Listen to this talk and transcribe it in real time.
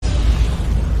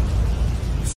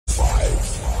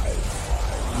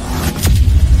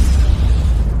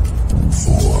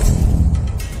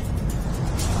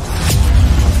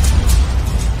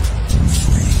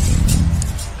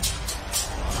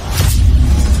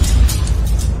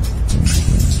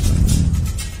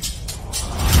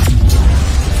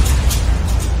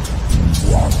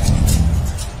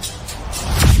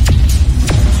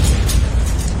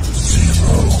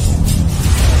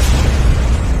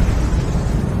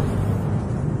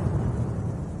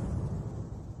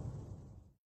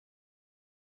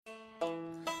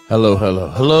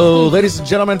Hello, ladies and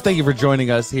gentlemen. Thank you for joining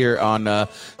us here on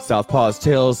Southpaw's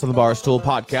Tales from the Barstool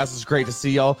podcast. It's great to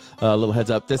see y'all. A little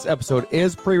heads up, this episode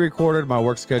is pre-recorded. My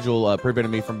work schedule prevented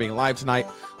me from being live tonight.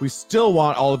 We still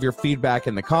want all of your feedback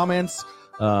in the comments.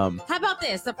 How about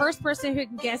this? The first person who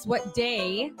can guess what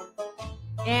day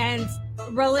and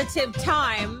relative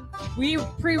time we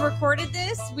pre-recorded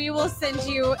this, we will send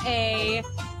you a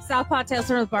Southpaw Tales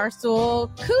from the Barstool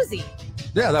koozie.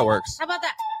 Yeah, that works. How about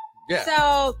that? Yeah.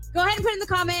 So go ahead and put in the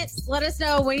comments. Let us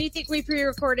know when you think we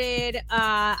pre-recorded.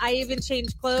 I even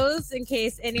changed clothes in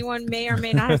case anyone may or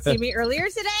may not have seen me earlier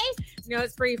today. You know,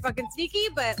 it's pretty fucking sneaky,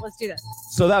 but let's do this.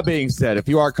 So that being said, if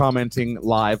you are commenting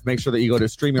live, make sure that you go to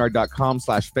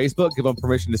StreamYard.com/Facebook. Give them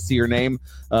permission to see your name.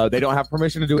 They don't have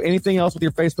permission to do anything else with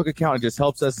your Facebook account. It just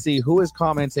helps us see who is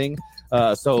commenting.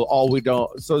 So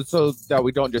that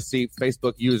we don't just see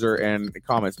Facebook user and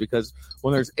comments, because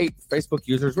when there's 8 Facebook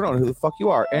users, we don't know who the fuck you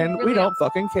are, and we don't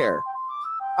fucking care.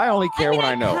 I only care when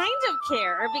I know. I kind of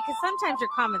care because sometimes your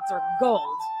comments are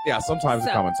gold. Yeah, sometimes the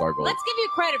comments are gold. Let's give you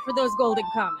credit for those golden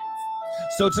comments.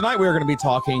 So tonight we're going to be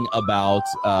talking about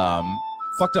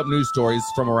fucked up news stories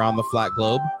from around the flat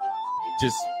globe.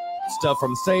 Just stuff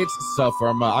from the States, stuff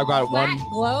from I've got flat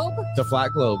globe? The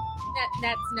flat globe.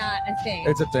 That's not a thing.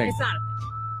 It's a thing. It's not a thing.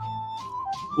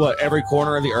 What, every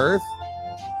corner of the earth?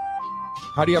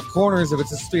 How do you have corners if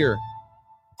it's a sphere?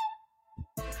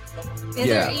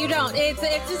 You don't. It's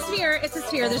a sphere. It's a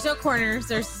sphere. There's no corners.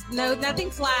 There's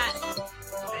nothing flat.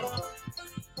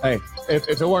 Hey, if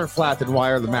it weren't flat, then why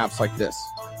are the maps like this?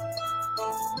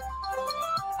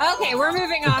 Okay, we're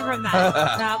moving on from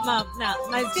that. No.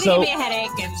 It's going to give me a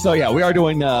headache. So yeah, we are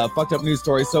doing fucked up news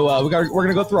stories. So we're going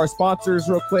to go through our sponsors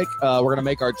real quick. We're going to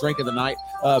make our drink of the night.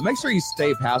 Make sure you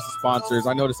stay past the sponsors.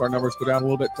 I noticed our numbers go down a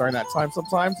little bit during that time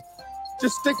sometimes.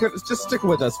 Just stick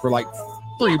with us for like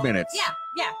 3 minutes. Yeah.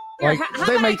 Like,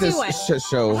 they make this shit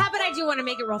show. How about I do want to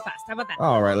make it real fast? How about that?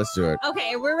 All right, let's do it.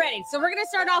 Okay, we're ready. So we're going to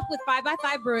start off with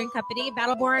 5x5 Brewing Company,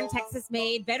 Battleborn,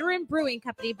 Texas-made veteran brewing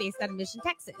company based out of Mission,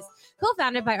 Texas.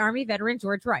 Co-founded by Army veteran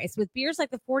George Rice, with beers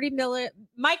like the 40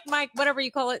 Mike, whatever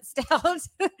you call it, stout,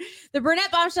 the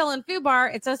Burnett Bombshell and Food Bar.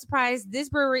 It's no surprise this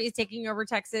brewery is taking over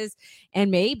Texas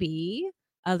and maybe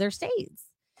other states.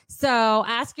 So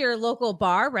ask your local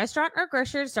bar, restaurant, or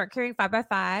grocer to start carrying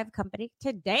 5x5 Company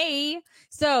today.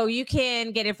 So you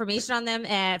can get information on them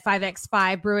at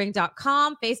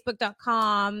 5x5brewing.com,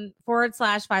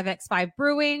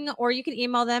 facebook.com/5x5brewing, or you can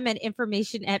email them at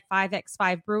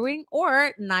information@5x5brewing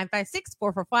or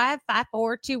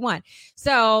 956-445-5421.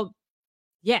 So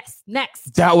yes,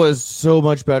 next. That was so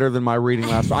much better than my reading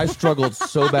last week. I struggled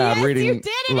so bad yes, reading you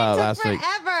did it. last week.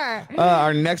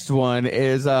 Our next one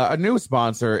is a new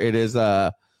sponsor. It is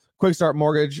Quick Start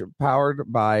Mortgage,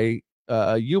 powered by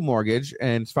U Mortgage,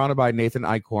 and it's founded by Nathan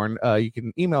Einkorn. You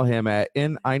can email him at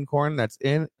Einkorn, that's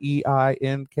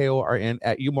NEINKORN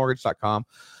at umortgage.com.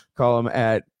 Call him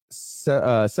at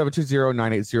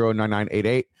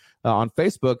 720-980-9988. On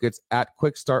Facebook, it's at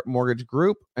Quick Start Mortgage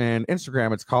Group, and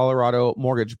Instagram, it's Colorado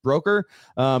Mortgage Broker.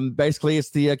 Basically, it's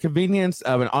the convenience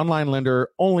of an online lender,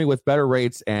 only with better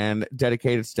rates and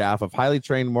dedicated staff of highly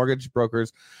trained mortgage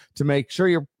brokers to make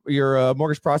sure your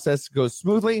mortgage process goes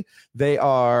smoothly. They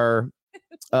are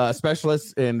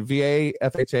specialists in VA,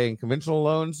 FHA, and conventional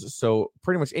loans. So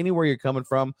pretty much anywhere you're coming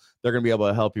from, they're going to be able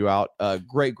to help you out.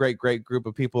 Great group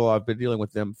of people. I've been dealing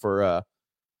with them for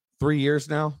 3 years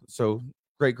now. So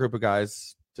great group of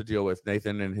guys to deal with,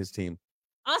 Nathan and his team.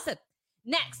 Awesome.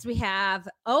 Next, we have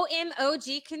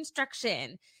OMOG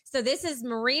Construction. So this is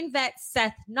Marine vet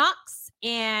Seth Knox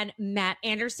and Matt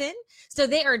Anderson. So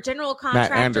they are general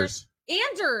contractors.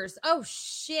 Anders. Oh,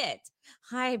 shit.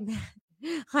 Hi,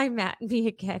 Matt. Me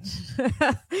again.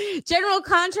 General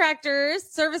contractors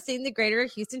servicing the greater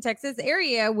Houston, Texas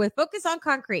area with focus on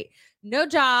concrete. No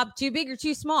job too big or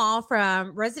too small,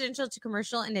 from residential to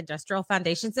commercial and industrial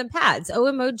foundations and pads.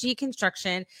 OMOG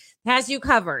Construction has you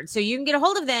covered. So you can get a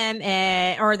hold of them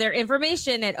or their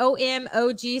information at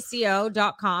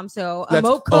omogco.com. So that's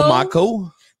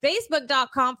Omako.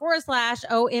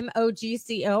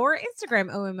 Facebook.com/OMOGCO or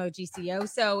Instagram OMOGCO.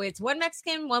 So it's one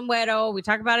Mexican, one Wedo. We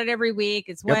talk about it every week.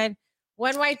 It's one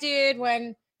white dude,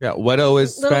 one. Yeah, Wedo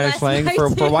is Spanish slang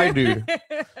for white dude.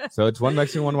 So it's one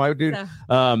Mexican, one white dude.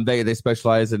 So. They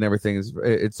specialize in everything.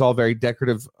 It's all very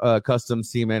decorative, custom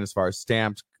cement, as far as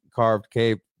stamped, carved,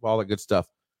 caved, all that good stuff.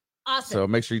 Awesome. So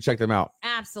make sure you check them out.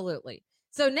 Absolutely.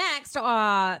 So next,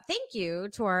 thank you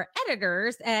to our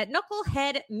editors at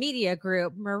Knucklehead Media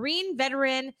Group, Marine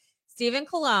veteran Stephen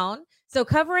Colon. So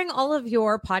covering all of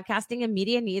your podcasting and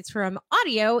media needs, from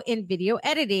audio and video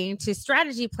editing to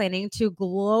strategy planning to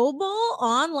global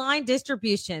online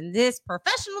distribution, this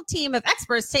professional team of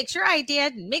experts takes your idea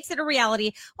and makes it a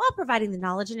reality while providing the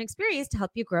knowledge and experience to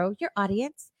help you grow your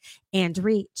audience and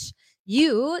reach.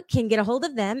 You can get a hold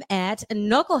of them at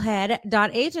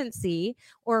knucklehead.agency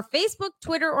or Facebook,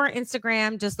 Twitter, or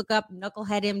Instagram. Just look up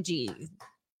Knucklehead MG,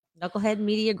 Knucklehead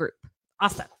Media Group.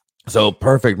 Awesome. So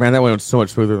perfect, man. That went so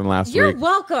much smoother than last week. You're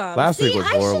welcome. Last week was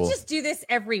horrible. I should just do this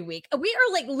every week. We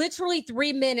are like literally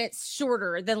 3 minutes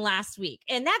shorter than last week,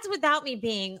 and that's without me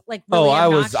being like really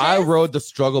obnoxious. I rode the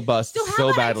struggle bus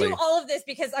so badly. I do all of this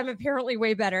because I'm apparently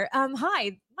way better.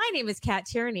 Hi, my name is Kat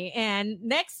Tierney, and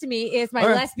next to me is my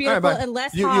less beautiful and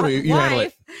less hot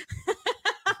wife.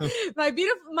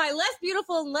 my less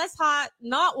beautiful and less hot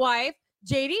not wife,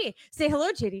 JD. Say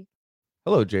hello, JD.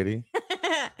 Hello, JD.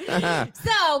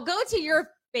 So go to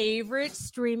your favorite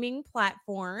streaming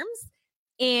platforms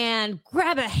and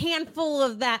grab a handful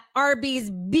of that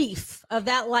Arby's beef of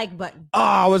that like button. Oh,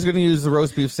 I was going to use the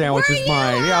roast beef sandwich as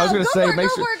mine. Yeah, I was going to say,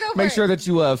 make sure that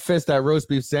you fist that roast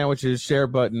beef sandwich's share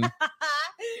button.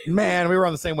 Man, we were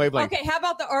on the same wavelength. Okay, how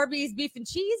about the Arby's beef and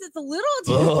cheese? It's a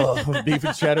little beef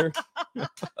and cheddar. Grab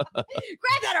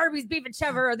that Arby's beef and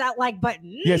cheddar or that like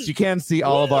button. Yes, you can see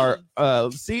all of our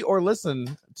see or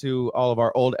listen to all of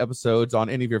our old episodes on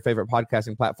any of your favorite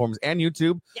podcasting platforms and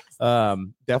YouTube. Yes.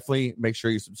 Definitely make sure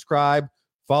you subscribe,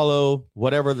 follow,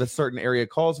 whatever the certain area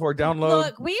calls for, download.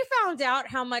 Look, we found out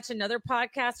how much another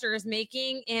podcaster is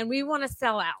making, and we want to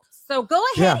sell out. So go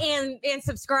ahead and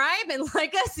subscribe and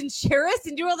like us and share us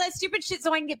and do all that stupid shit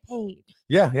so I can get paid.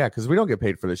 Yeah, because we don't get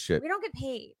paid for this shit. We don't get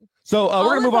paid. So we're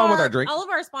going to move on with our drink. All of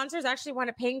our sponsors actually want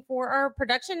to pay for our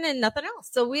production and nothing else.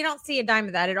 So we don't see a dime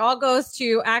of that. It all goes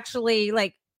to actually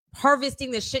like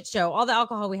harvesting the shit show. All the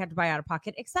alcohol we have to buy out of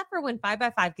pocket, except for when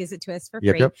 5x5 gives it to us for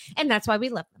free. Yep. And that's why we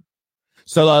love them.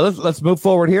 So let's move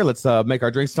forward here. Let's make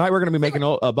our drinks tonight. We're going to be making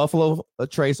a Buffalo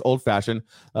Trace Old Fashioned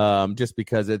just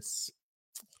because it's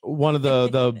one of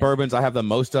the bourbons I have the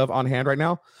most of on hand right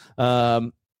now.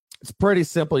 It's pretty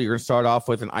simple. You're going to start off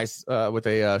with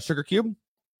a sugar cube.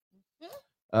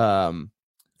 So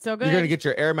good. You're going to get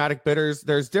your aromatic bitters.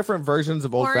 There's different versions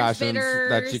of Old Fashions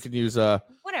that you can use.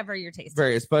 Whatever your taste.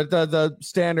 Various, but the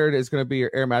standard is going to be your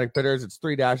aromatic bitters. It's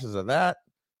 3 dashes of that.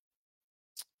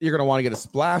 You're going to want to get a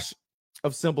splash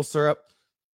of simple syrup,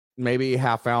 maybe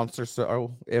 ½ ounce or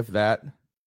so, if that.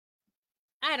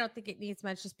 I don't think it needs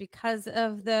much just because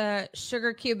of the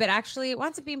sugar cube, but actually it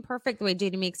wants it being perfect the way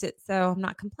JD makes it, so I'm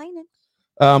not complaining.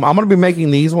 I'm going to be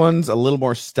making these ones a little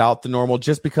more stout than normal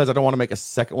just because I don't want to make a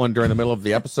second one during the middle of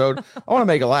the episode. I want to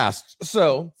make it last.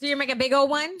 So you're making a big old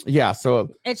one? Yeah.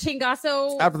 So a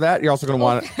Chingasso. After that, you're also going to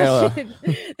want we're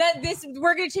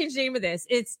going to change the name of this.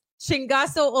 It's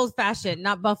Chingasso Old Fashioned,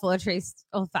 not Buffalo Trace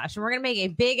Old Fashioned. We're going to make a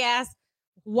big ass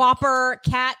Whopper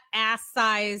cat ass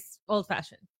size Old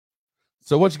Fashioned.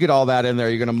 So once you get all that in there,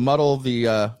 you're going to muddle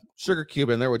the sugar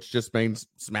cube in there, which just means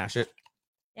smash it.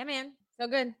 Yeah, man. So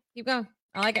good. Keep going.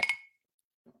 I like it.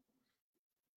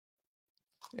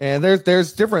 And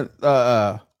there's different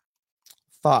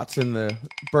thoughts in the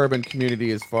bourbon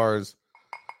community as far as,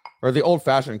 or the old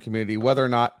fashioned community, whether or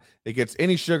not it gets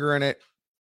any sugar in it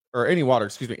or any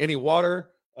water, any water.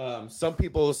 Some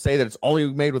people say that it's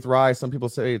only made with rye. Some people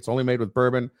say it's only made with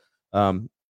bourbon.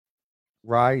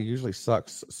 Rye usually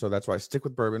sucks, so that's why I stick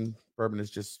with bourbon. Bourbon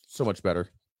is just so much better.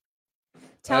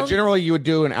 Generally, you would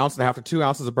do 1.5 ounces to 2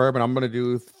 ounces of bourbon. I'm going to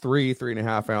do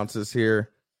 3.5 ounces here,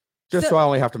 just so I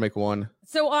only have to make one.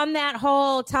 So on that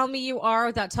whole tell me you are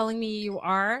without telling me you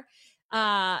are,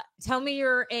 tell me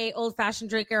you're a old-fashioned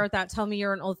drinker without telling me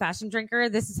you're an old-fashioned drinker.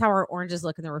 This is how our oranges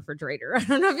look in the refrigerator. I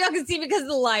don't know if y'all can see because of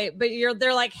the light, but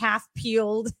they're like half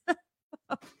peeled.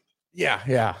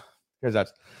 Yeah. Because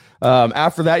that's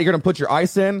after that, you're going to put your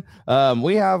ice in.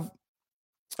 We have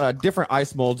different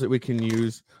ice molds that we can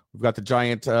use. We've got the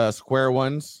giant square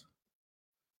ones.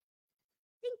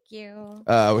 Thank you.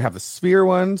 We have the sphere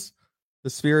ones. The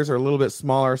spheres are a little bit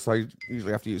smaller, so I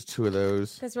usually have to use 2 of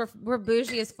those. Because we're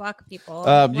bougie as fuck, people.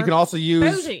 You can also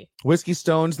use whiskey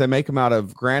stones. They make them out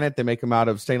of granite. They make them out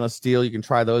of stainless steel. You can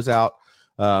try those out.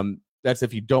 That's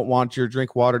if you don't want your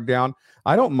drink watered down.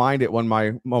 I don't mind it when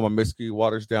my whiskey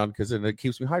waters down because then it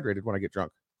keeps me hydrated when I get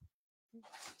drunk.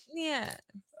 Yeah.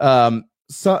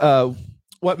 So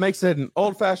what makes it an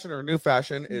old fashioned or new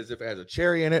fashion is if it has a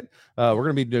cherry in it. We're going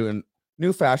to be doing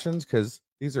new fashions because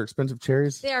these are expensive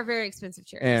cherries. They are very expensive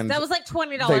cherries. And that was like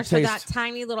 $20 for that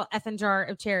tiny little effing jar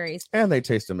of cherries. And they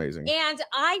taste amazing. And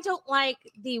I don't like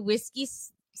the whiskey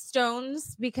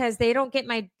stones because they don't get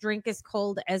my drink as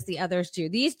cold as the others do.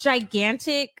 These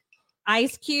gigantic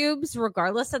ice cubes,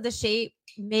 regardless of the shape,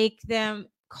 make them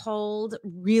cold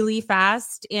really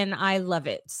fast, and I love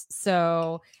it.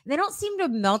 So they don't seem to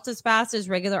melt as fast as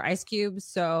regular ice cubes.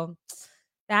 So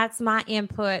that's my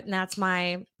input, and that's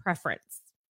my preference.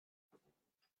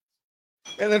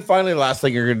 And then finally, the last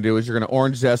thing you're going to do is you're going to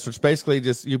orange zest, which basically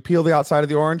just you peel the outside of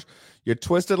the orange, you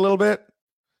twist it a little bit,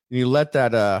 and you let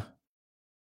that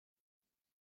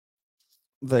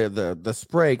the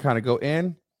spray kind of go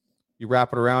in. You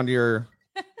wrap it around your.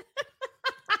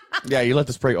 Yeah, you let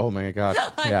the spray. Oh my god!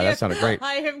 Yeah, that sounded great.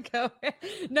 I am going.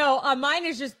 No, mine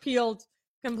is just peeled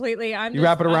completely. You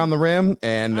wrap it around the rim,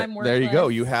 and there you go.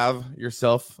 You have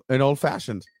yourself an old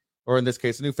fashioned, or in this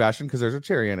case, a new fashioned, because there's a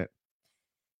cherry in it.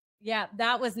 Yeah,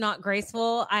 that was not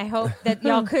graceful. I hope that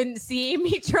y'all couldn't see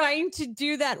me trying to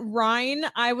do that rind.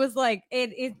 I was like,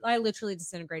 I literally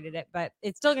disintegrated it, but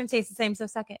it's still going to taste the same, so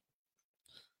suck it.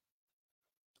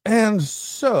 And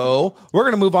so we're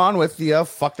going to move on with the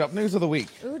fucked up news of the week.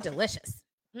 Ooh, delicious.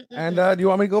 And do you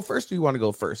want me to go first, or you want to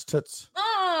go first, Toots?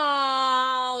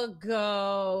 I'll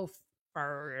go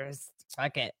first.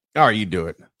 Fuck it. All right, you do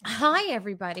it. Hi,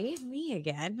 everybody. Me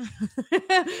again.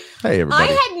 Hey, everybody.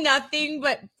 I had nothing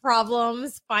but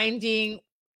problems finding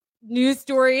news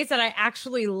stories that I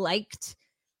actually liked.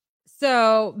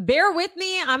 So bear with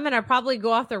me. I'm going to probably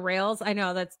go off the rails. I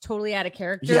know that's totally out of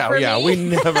character. Yeah, we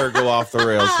never go off the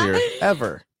rails here,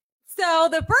 ever. So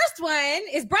the first one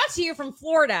is brought to you from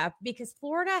Florida, because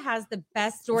Florida has the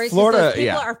best stories. Florida,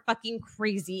 people are fucking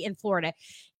crazy in Florida.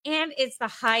 And it's the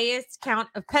highest count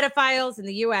of pedophiles in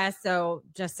the U.S. So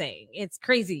just saying, it's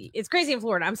crazy. It's crazy in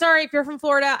Florida. I'm sorry if you're from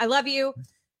Florida. I love you.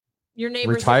 Your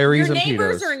neighbors, retirees, your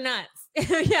neighbors are nuts.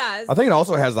 Yes. I think it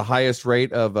also has the highest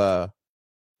rate of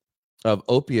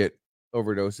opiate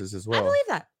overdoses as well.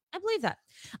 I believe that.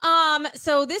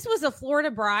 So this was a Florida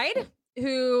bride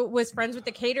who was friends with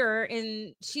the caterer,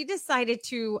 and she decided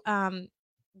to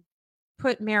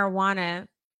put marijuana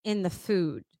in the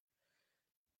food.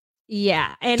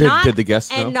 Yeah, and did the guests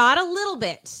know? And not a little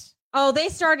bit. Oh, they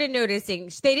started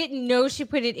noticing. They didn't know she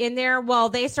put it in there. Well,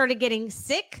 they started getting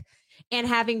sick and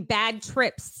having bad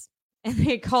trips. And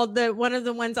they called one of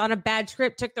the ones on a bad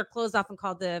trip, took their clothes off and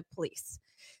called the police.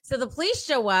 So the police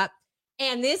show up,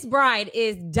 and this bride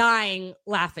is dying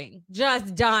laughing,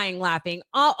 just dying laughing,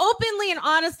 openly and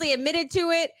honestly admitted to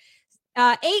it.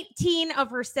 18 of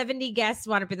her 70 guests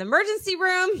wound up in the emergency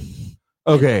room.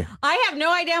 Okay. I have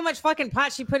no idea how much fucking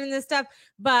pot she put in this stuff,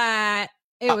 but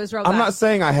it was real bad. I'm not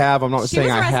saying I have. I'm not saying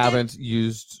I haven't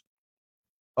used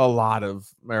a lot of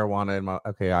marijuana in my.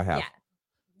 Okay, I have.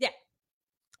 Yeah.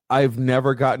 I've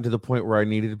never gotten to the point where I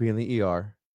needed to be in the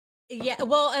ER. Yeah.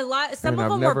 Well, some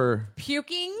of them were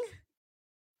puking.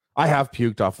 I have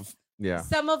puked off of. Yeah.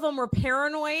 Some of them were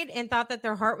paranoid and thought that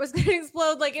their heart was going to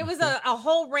explode. Like, it was a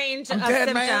whole range of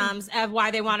symptoms of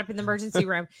why they wound up in the emergency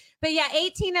room. But yeah,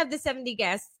 18 of the 70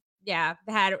 guests,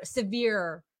 had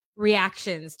severe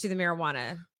reactions to the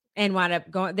marijuana and wound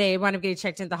up getting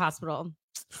checked into the hospital.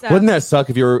 So, wouldn't that suck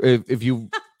if you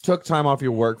took time off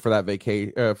your work for that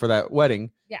for that wedding?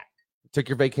 Yeah. Took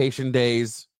your vacation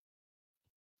days.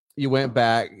 You went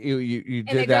back, you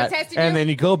did that, and then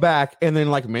you go back, and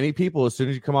then, like many people, as soon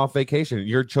as you come off vacation,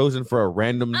 you're chosen for a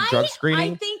random drug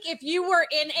screening. I think if you were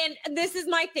and this is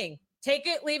my thing, take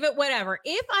it, leave it, whatever.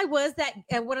 If I was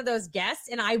one of those guests,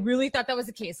 and I really thought that was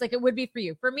the case, like it would be for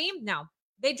you. For me, no.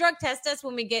 They drug test us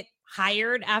when we get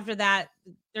hired. After that,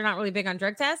 they're not really big on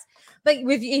drug tests. But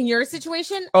in your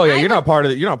situation, you're not part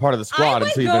of the squad. I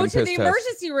would go to the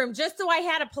emergency room just so I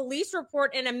had a police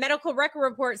report and a medical record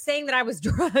report saying that I was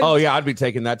drugged. Oh yeah, I'd be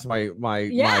taking that to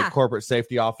my corporate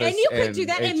safety office. And you could do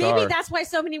that, and maybe that's why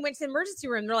so many went to the emergency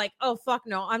room. They're like, "Oh fuck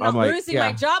no, I'm not losing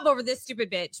my job over this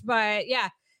stupid bitch." But yeah,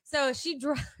 so she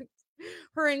drugged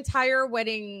her entire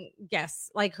wedding guests,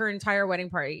 like her entire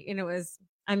wedding party, and it was.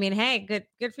 I mean, hey,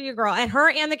 good for you, girl. And her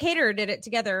and the caterer did it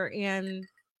together, and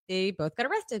they both got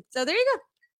arrested. So there you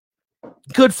go.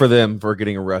 Good for them for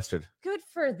getting arrested. Good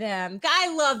for them.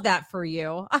 I love that for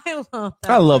you. I love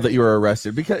that. I love that you were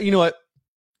arrested, because you know what?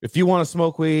 If you want to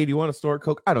smoke weed, you want to store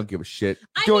coke, I don't give a shit.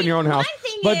 Do it in your own house,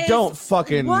 but don't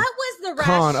fucking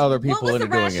con other people into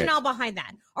doing it. What was the rationale behind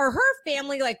that? Or her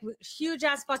family, like huge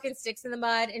ass fucking sticks in the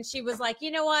mud, and she was like, you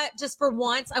know what? Just for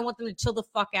once, I want them to chill the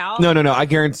fuck out. No. I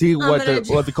guarantee what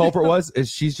the culprit was is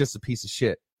she's just a piece of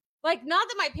shit. Like, not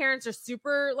that my parents are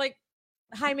super like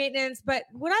high maintenance, but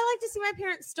would I like to see my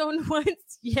parents stoned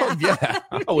once? Yeah. Oh, yeah.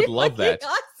 I would love that.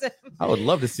 Awesome. I would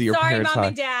love to see your parents. Sorry, Mom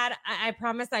and Dad. I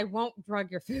promise I won't drug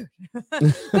your food. But you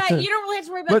don't really have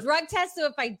to worry about drug tests. So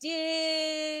if I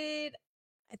did,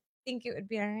 I think it would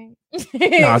be all right.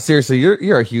 No, seriously,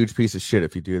 you're a huge piece of shit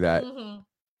if you do that. Mm-hmm.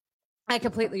 I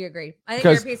completely agree. I think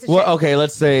you're a piece of shit. Okay,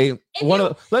 let's say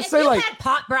had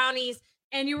pot brownies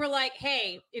and you were like,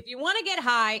 hey, if you want to get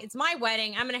high, it's my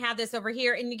wedding. I'm going to have this over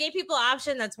here. And you gave people an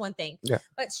option. That's one thing. Yeah.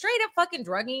 But straight up fucking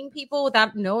drugging people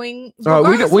without knowing.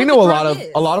 We know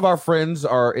a lot of our friends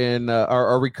are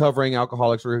are recovering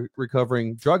alcoholics,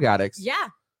 recovering drug addicts. Yeah.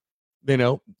 You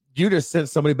know, you just sent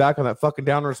somebody back on that fucking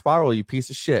downward spiral, you piece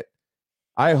of shit.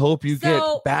 I hope you get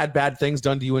bad things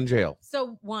done to you in jail.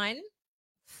 So 1,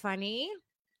 funny.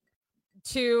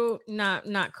 2,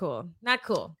 not cool. Not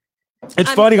cool.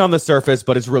 It's funny on the surface,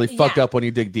 but it's really fucked up when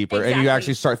you dig deeper and you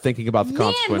actually start thinking about the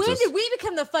consequences. When did we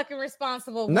become the fucking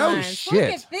responsible ones? No shit. Look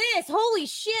at this. Holy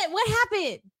shit. What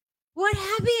happened? What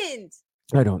happened?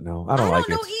 I don't know. I don't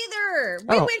know either.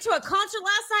 We went to a concert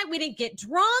last night. We didn't get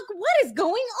drunk. What is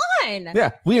going on? Yeah,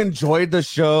 we enjoyed the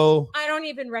show. I don't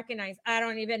even recognize.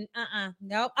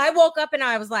 Nope. I woke up and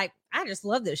I was like, I just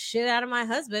love the shit out of my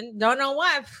husband. Don't know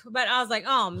why, but I was like,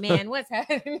 oh man, what's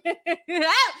happening?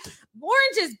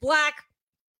 Orange is black,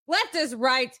 left is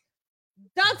right.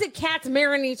 Dogs and cats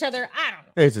marrying each other. I don't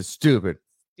know. It's a stupid.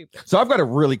 So I've got a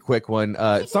really quick one.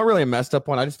 It's not really a messed up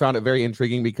one. I just found it very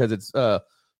intriguing because it's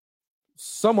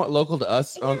somewhat local to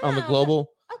us on the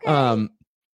global. Okay.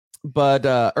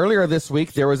 But earlier this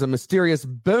week, there was a mysterious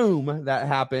boom that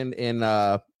happened in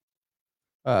South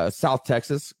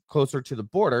Texas, closer to the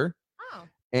border. Oh.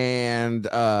 And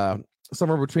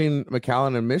somewhere between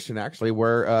McAllen and Mission, actually,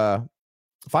 where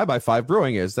 5x5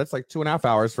 Brewing is. That's like 2.5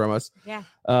 hours from us. Yeah.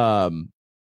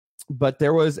 But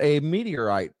there was a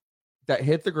meteorite that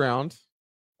hit the ground.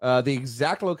 The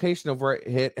exact location of where it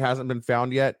hit hasn't been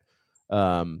found yet.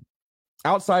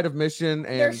 Outside of Mission,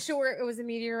 and they're sure it was a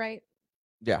meteorite.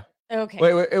 Yeah. Okay.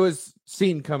 It was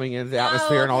seen coming into the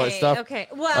atmosphere and all that stuff. Okay.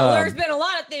 Well, there's been a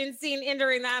lot of things seen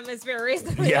entering the atmosphere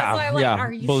recently. Yeah.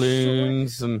 Are you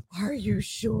balloons sure? And are you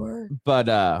sure?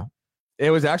 But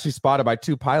it was actually spotted by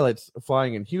 2 pilots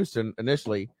flying in Houston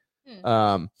initially.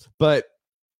 But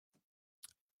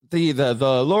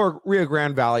the lower Rio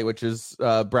Grande Valley, which is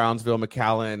Brownsville,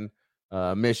 McAllen,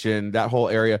 Mission, that whole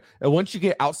area, and once you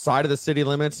get outside of the city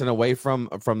limits and away from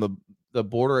the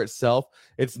border itself,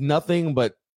 it's nothing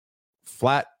but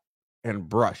flat and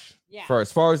brush. Yeah. For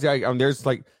as far as there's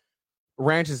like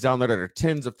ranches down there that are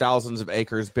tens of thousands of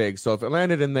acres big. So if it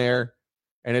landed in there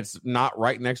and it's not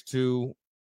right next to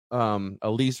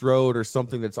a lease road or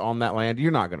something that's on that land,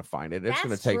 you're not going to find it. It's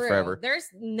going to take forever. There's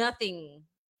nothing.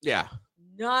 Yeah.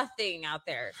 Nothing out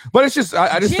there. But it's just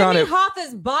I just found it. Jimmy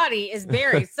Hoffa's body is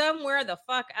buried somewhere the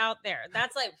fuck out there.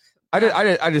 That's like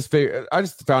I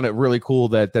just found it really cool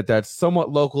that's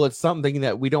somewhat local. It's something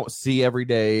that we don't see every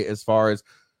day. As far as,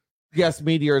 yes,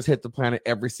 meteors hit the planet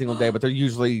every single day, but they're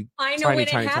usually I know tiny, when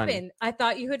tiny, it happened. tiny. I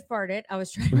thought you had farted. I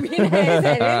was trying to be nice. I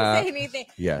didn't say anything.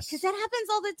 Yes, because that happens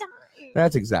all the time.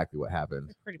 That's exactly what happened.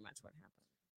 That's pretty much what happened.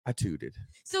 I tooted.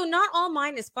 So not all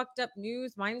mine is fucked up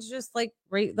news. Mine's just like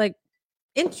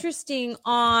interesting,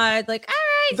 odd. Like, all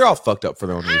right, they're all fucked up for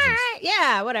their own reasons. Right,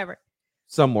 yeah, whatever.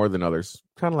 Some more than others,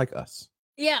 kind of like us.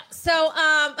 Yeah. So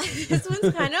this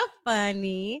one's kind of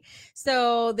funny.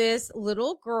 So this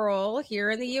little girl here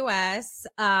in the US,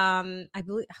 I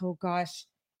believe, oh gosh,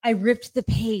 I ripped the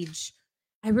page.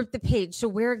 So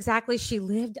where exactly she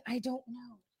lived, I don't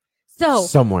know. So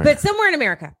somewhere in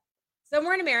America.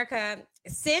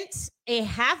 Sent a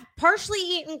partially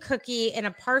eaten cookie and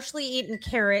a partially eaten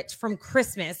carrot from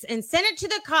Christmas and sent it to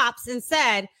the cops and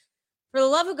said, for the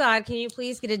love of God, can you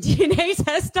please get a DNA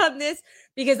test on this?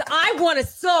 Because I want to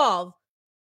solve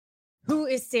who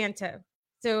is Santa.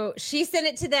 So she sent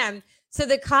it to them. So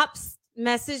the cops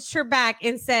messaged her back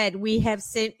and said, we have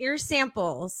sent your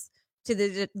samples to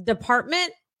the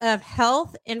Department of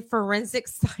Health and Forensic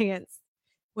Science.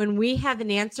 When we have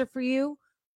an answer for you,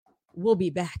 we'll be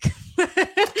back.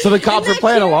 So the cops are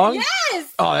playing along?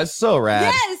 Yes. Oh, that's so rad.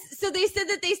 Yes. So they said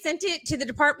that they sent it to the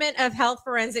Department of Health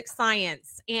Forensic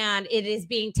Science and it is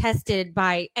being tested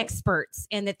by experts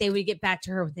and that they would get back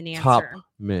to her with an answer. Top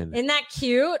men. Isn't that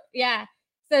cute? Yeah.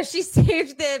 So she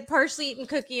saved the partially eaten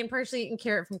cookie and partially eaten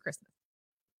carrot from Christmas.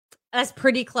 That's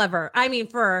pretty clever. I mean,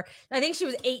 I think she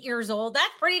was 8 years old.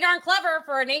 That's pretty darn clever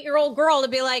for an 8-year-old girl to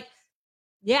be like,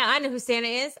 yeah, I know who Santa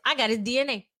is. I got his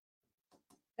DNA.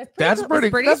 That's pretty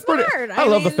smart. I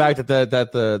love the fact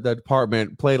that the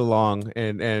department played along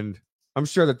and I'm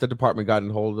sure that the department got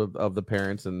in hold of the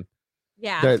parents and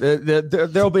yeah,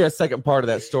 there'll be a second part of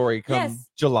that story come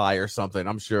July or something.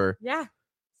 I'm sure. Yeah.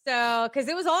 So, because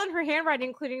it was all in her handwriting,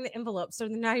 including the envelope, so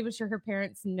they're not even sure her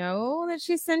parents know that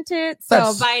she sent it.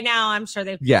 So by now, I'm sure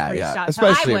they've shocked.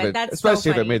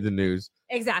 Especially if it made the news.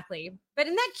 Exactly. But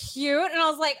isn't that cute? And I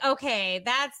was like, okay,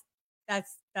 that's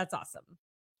awesome.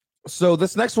 So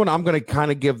this next one, I'm going to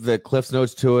kind of give the Cliff's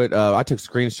Notes to it. I took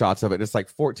screenshots of it. It's like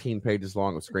 14 pages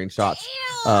long of screenshots.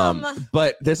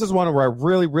 But this is one where I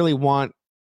really, really want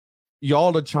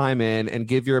y'all to chime in and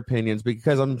give your opinions,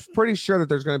 because I'm pretty sure that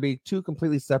there's going to be two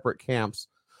completely separate camps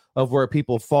of where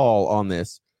people fall on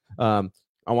this. I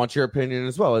want your opinion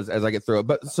as well as I get through it.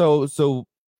 But so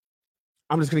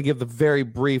I'm just going to give the very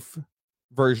brief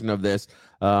version of this.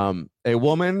 A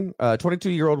woman, a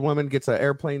 22-year-old woman, gets an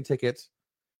airplane ticket.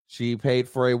 She paid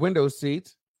for a window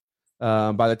seat.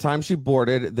 By the time she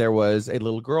boarded, there was a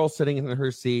little girl sitting in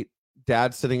her seat,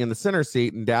 dad sitting in the center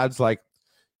seat, and dad's like,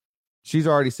 she's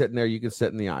already sitting there. You can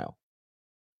sit in the aisle.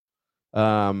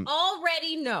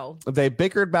 Already no. They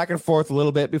bickered back and forth a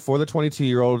little bit before the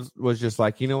 22-year-old was just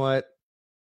like, you know what?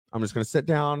 I'm just going to sit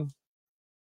down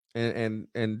and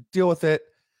deal with it.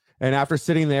 And after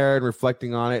sitting there and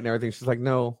reflecting on it and everything, she's like,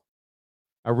 no,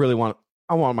 I want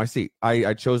my seat.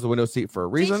 I chose the window seat for a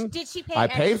reason. Did she pay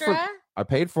extra? I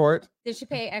paid for it. Did she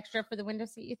pay extra for the window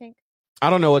seat, you think? I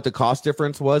don't know what the cost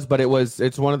difference was, but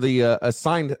it's one of the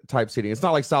assigned type seating. It's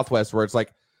not like Southwest where it's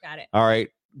like, got it. All right,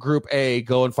 group A,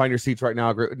 go and find your seats right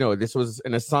now. No, this was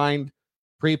an assigned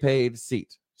prepaid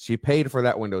seat. She paid for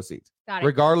that window seat. Got it.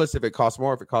 Regardless if it costs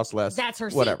more, if it costs less. That's her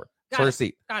seat. Whatever. It's her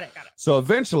seat. Got it. So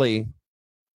eventually,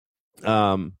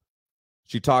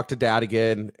 she talked to dad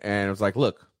again and was like,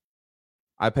 look,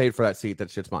 I paid for that seat. That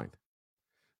shit's mine.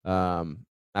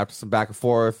 After some back and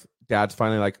forth, dad's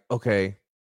finally like, okay,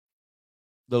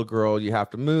 little girl, you have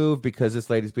to move because this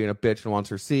lady's being a bitch and wants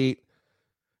her seat.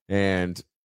 And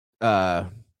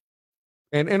when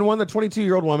the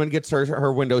 22-year-old woman gets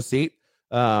her window seat,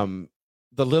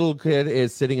 the little kid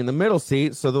is sitting in the middle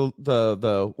seat. So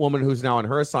the woman who's now in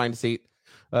her assigned seat,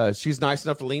 she's nice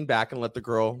enough to lean back and let the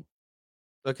girl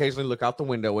occasionally look out the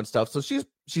window and stuff. So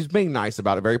she's being nice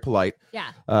about it, very polite.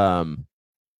 Yeah.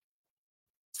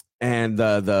 And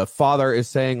the father is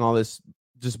saying all this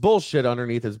just bullshit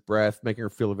underneath his breath, making her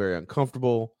feel very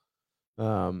uncomfortable,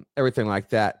 everything like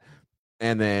that.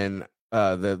 And then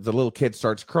the little kid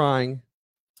starts crying.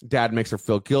 Dad makes her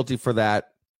feel guilty for that.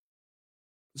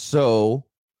 So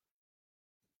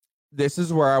this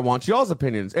is where I want y'all's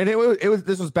opinions. And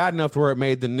this was bad enough to where it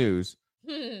made the news.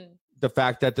 The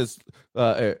fact that this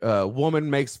woman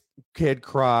makes kid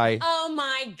cry. Oh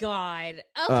my God.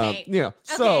 Okay. Yeah.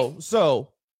 Okay. So.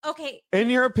 Okay.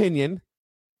 In your opinion,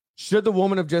 should the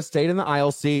woman have just stayed in the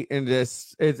aisle seat and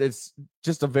it's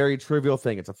just a very trivial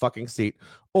thing? It's a fucking seat.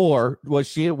 Or was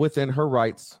she within her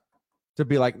rights to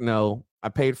be like, no, I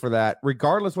paid for that,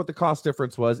 regardless what the cost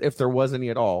difference was, if there was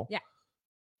any at all? Yeah.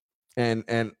 And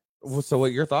so what are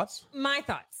your thoughts? My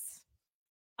thoughts.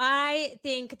 I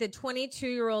think the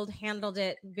 22-year-old handled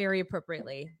it very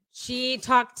appropriately. She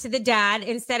talked to the dad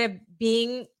instead of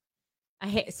being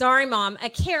sorry, mom,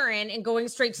 a Karen, and going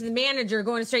straight to the manager,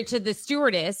 going straight to the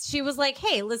stewardess. She was like,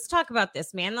 hey, let's talk about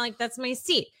this, man. Like, that's my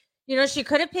seat. You know, she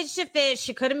could have pitched a fit.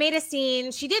 She could have made a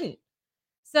scene. She didn't.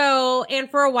 So, and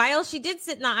for a while, she did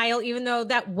sit in the aisle, even though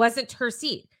that wasn't her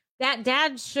seat. That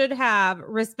dad should have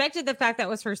respected the fact that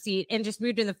was her seat and just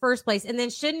moved in the first place, and then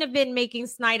shouldn't have been making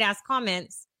snide-ass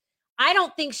comments. I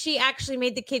don't think she actually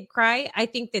made the kid cry. I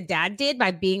think the dad did by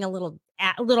being a little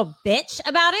bitch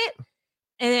about it.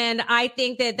 And I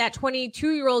think that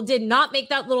 22-year-old did not make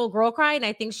that little girl cry. And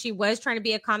I think she was trying to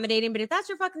be accommodating. But if that's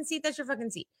your fucking seat, that's your fucking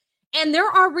seat. And there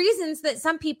are reasons that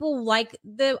some people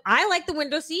I like the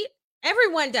window seat.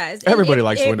 Everyone does. Everybody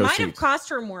likes window seats. It might have cost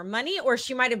her more money, or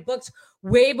she might have booked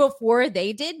way before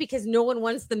they did because no one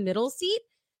wants the middle seat.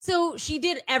 So she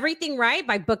did everything right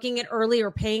by booking it early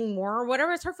or paying more or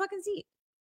whatever. It's her fucking seat.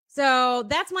 So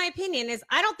that's my opinion. Is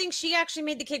I don't think she actually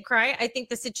made the kid cry. I think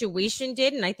the situation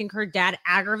did. And I think her dad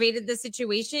aggravated the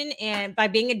situation and by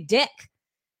being a dick.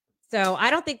 So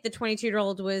I don't think the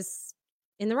 22-year-old was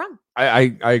in the wrong.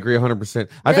 I agree 100%. Really?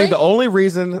 I think the only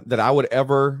reason that I would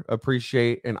ever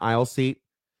appreciate an aisle seat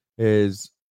is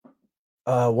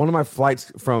one of my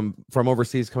flights from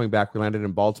overseas coming back. We landed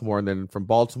in Baltimore, and then from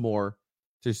Baltimore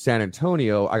to San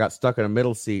Antonio, I got stuck in a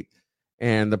middle seat.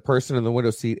 And the person in the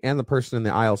window seat and the person in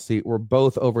the aisle seat were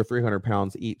both over 300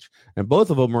 pounds each. And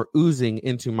both of them were oozing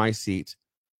into my seat.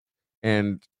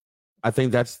 And I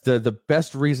think that's the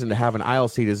best reason to have an aisle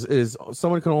seat is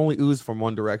someone can only ooze from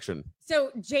one direction. So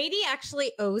JD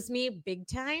actually owes me big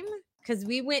time because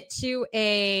we went to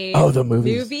the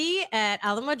movie at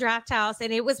Alamo Drafthouse,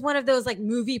 and it was one of those like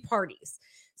movie parties.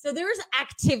 So there's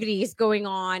activities going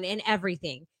on and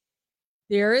everything.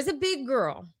 There is a big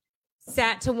girl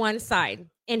sat to one side,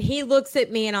 and he looks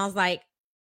at me, and I was like,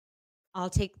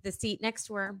 I'll take the seat next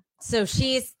to her. So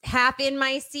she's half in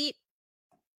my seat,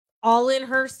 all in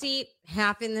her seat,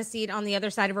 half in the seat on the other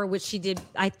side of her, which she did.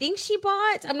 I think she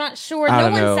bought. I'm not sure.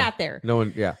 No one sat there. No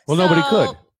one. Yeah. Well, nobody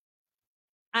could.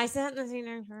 I sat in the seat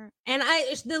next to her, and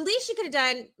the least she could have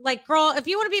done, like, girl, if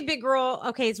you want to be a big girl,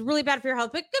 okay, it's really bad for your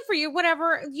health, but good for you.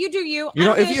 Whatever, you do you. You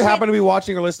know, if you happen to be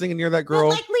watching or listening and you're that girl,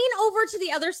 like, lean over to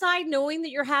the other side, knowing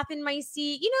that you're half in my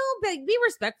seat. You know, be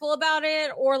respectful about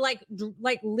it, or like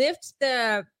lift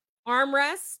the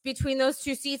armrests between those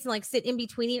two seats and like sit in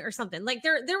between it or something. Like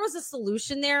there was a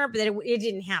solution there, but it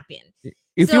didn't happen.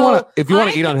 If you want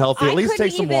to eat unhealthy, at least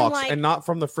take some walks, like, and not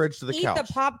from the fridge to the couch. Eat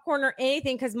the popcorn or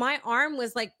anything, because my arm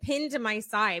was like pinned to my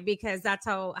side because that's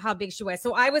how big she was.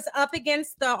 So I was up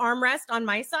against the armrest on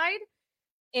my side,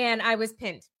 and I was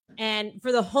pinned, and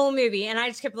for the whole movie, and I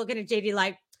just kept looking at JD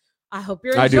like, I hope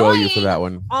you're enjoying I do owe you for that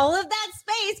one. All of that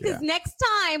space, because next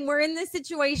time we're in this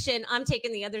situation, I'm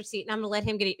taking the other seat and I'm gonna let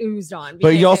him get it oozed on. But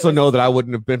you also know that I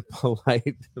wouldn't have been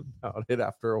polite about it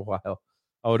after a while.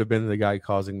 I would have been the guy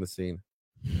causing the scene.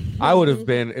 I would have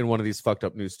been in one of these fucked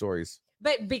up news stories.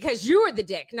 But because you were the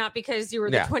dick, not because you were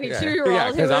the 22-year-old.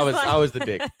 Yeah, because I was the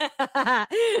dick.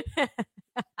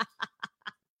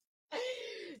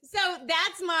 So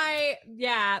that's my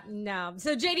no.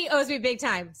 So JD owes me big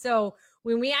time. So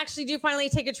when we actually do finally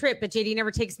take a trip, but JD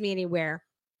never takes me anywhere.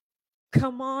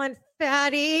 Come on,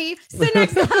 fatty. So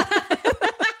next time.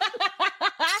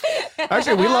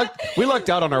 Actually, we lucked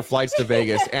out on our flights to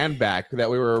Vegas and back that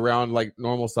we were around like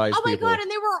normal sized people. Oh my God, and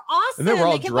they were awesome. And they were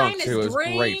all drunk too. It was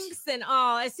drinks great. And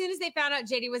as soon as they found out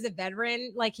JD was a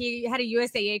veteran, like he had a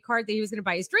USAA card that he was going to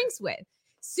buy his drinks with.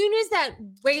 Soon as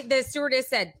the stewardess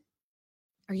said,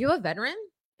 "Are you a veteran?"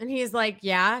 And he's like,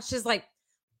 "Yeah." She's like,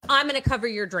 "I'm going to cover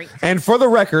your drink." And for the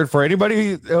record, for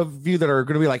anybody of you that are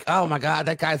going to be like, "Oh my God,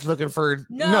 that guy's looking for,"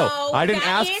 no, I didn't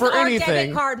ask for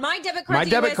anything. Debit card. My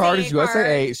debit card is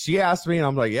USAA. She asked me, and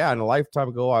I'm like, "Yeah." And a lifetime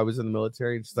ago, I was in the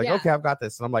military, and she's like, "Okay, I've got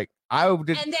this." And I'm like, I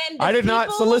did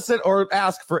not solicit or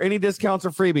ask for any discounts or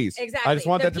freebies. Exactly. I just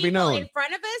want that to be known. In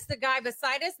front of us, the guy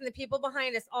beside us, and the people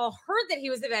behind us all heard that he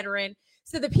was a veteran.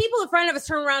 So the people in front of us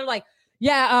turned around like,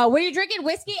 "Yeah, what are you drinking?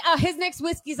 Whiskey? His next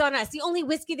whiskey's on us." The only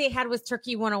whiskey they had was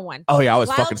Turkey 101. Oh, yeah, I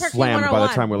was fucking slammed by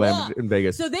the time we landed in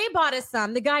Vegas. So they bought us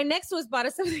some. The guy next to us bought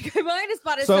us some. The guy behind us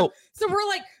bought us some. So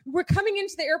we're coming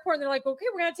into the airport, and they're like, "Okay,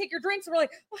 we're going to take your drinks." And we're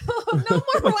like, "Oh, no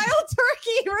more wild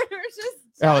turkey." We're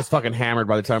just... I was fucking hammered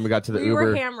by the time we got to the Uber. We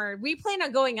were hammered. We planned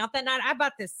on going out that night. I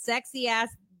bought this sexy-ass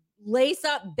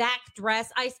lace-up back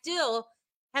dress. I still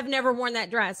have never worn that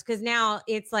dress because now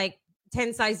it's like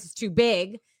 10 sizes too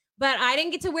big. But I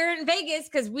didn't get to wear it in Vegas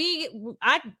because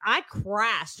I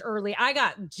crashed early. I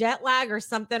got jet lag or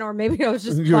something, or maybe I was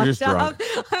just fucked up.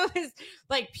 I was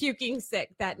like puking sick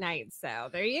that night. So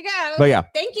there you go. But yeah,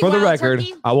 thank you for the record.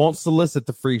 Turkey. I won't solicit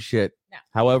the free shit. No.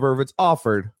 However, if it's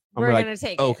offered, we're gonna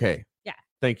take it. Okay. Yeah.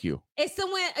 Thank you. If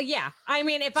someone, I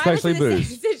mean, if especially I was in the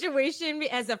same situation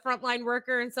as a frontline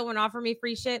worker and someone offered me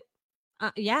free shit,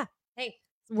 yeah. Hey,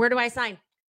 where do I sign?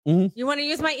 Mm-hmm. You want to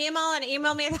use my email and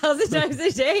email me 1,000 times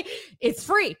a day? It's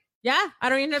free. Yeah, I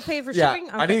don't even have to pay for shipping.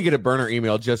 Okay. I need to get a burner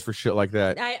email just for shit like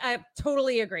that. I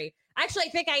totally agree. Actually, I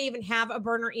think I even have a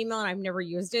burner email and I've never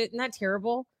used it. Isn't that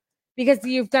terrible? Because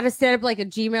you've got to set up like a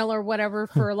Gmail or whatever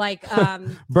for like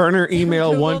burner email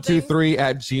 123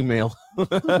 at Gmail.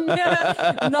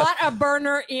 Not a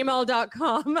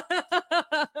burneremail.com.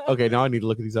 Okay, now I need to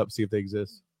look at these up, see if they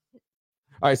exist.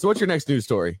 All right, so what's your next news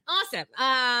story?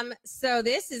 Awesome. So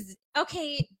this is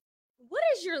okay.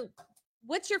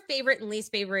 What's your favorite and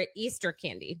least favorite Easter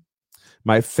candy?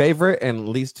 My favorite and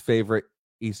least favorite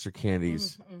Easter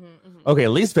candies. Okay,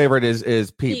 least favorite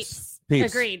is Peeps.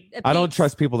 Peeps. Agreed. Peeps. I don't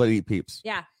trust people that eat Peeps.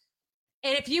 Yeah.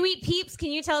 And if you eat Peeps, can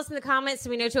you tell us in the comments so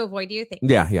we know to avoid you?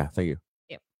 Yeah, thank you.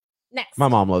 Next. My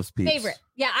mom loves Peeps. Favorite.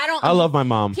 Yeah, I love my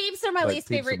mom. Peeps are my least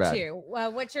favorite too.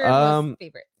 What's your most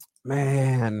favorite?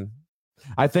 Man,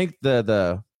 I think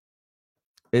the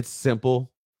it's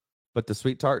simple, but the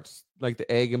sweet tarts, like the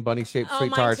egg and bunny shaped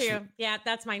sweet tarts. Too. Yeah,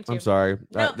 that's mine too. I'm sorry.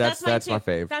 No, that's my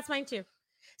fave. That's mine too.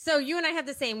 So you and I have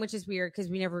the same, which is weird because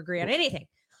we never agree on anything.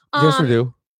 Yes, we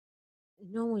do.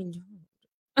 No, we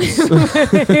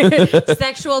don't.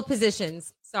 Sexual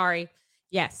positions. Sorry.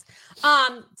 Yes.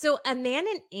 So a man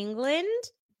in England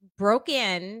broke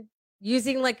in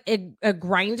using like a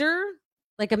grinder,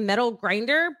 like a metal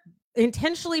grinder,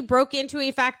 intentionally broke into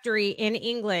a factory in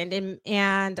England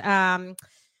and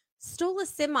stole a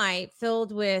semi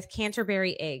filled with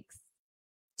Canterbury eggs.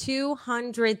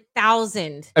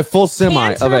 200,000. A full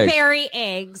semi of Canterbury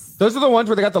eggs. Those are the ones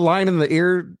where they got the line in the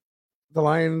ear. The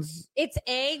lions. It's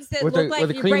eggs that look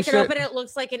like you break it open. It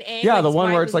looks like an egg. Yeah, the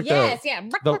one where it's like yeah.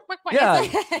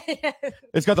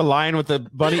 It's got the lion with the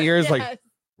bunny ears, like.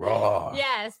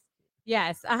 Yes.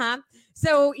 Yes.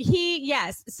 So he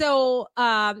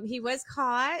was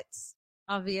caught,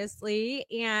 obviously,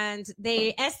 and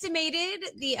they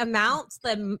estimated the amount,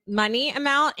 the money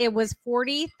amount. It was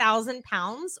 40,000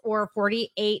 pounds or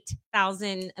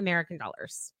 48,000 American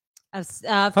dollars of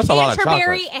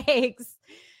Canterbury eggs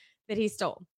that he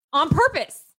stole on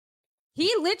purpose.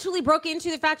 He literally broke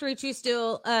into the factory to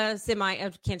steal a semi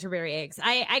of Canterbury eggs.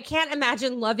 I can't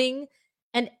imagine loving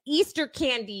an Easter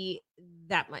candy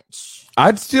that much.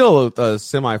 I'd steal a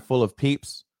semi full of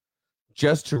Peeps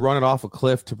just to run it off a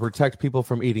cliff to protect people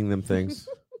from eating them things.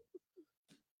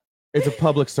 It's a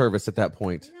public service at that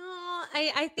point. No,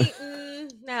 I think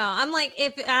no. I'm like,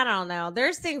 if I don't know,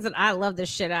 there's things that I love the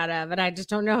shit out of, and I just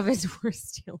don't know if it's worth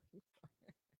stealing.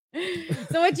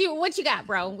 So what you got,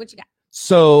 bro? What you got?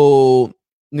 So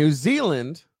New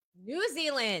Zealand.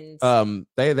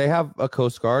 They have a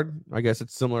coast guard. I guess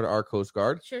it's similar to our coast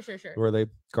guard. Sure. Where they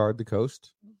guard the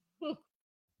coast.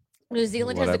 New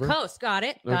Zealand has a coast. Got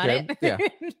it. Yeah.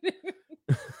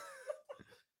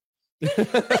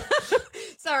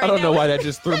 Sorry. I don't know why that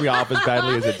just threw me off as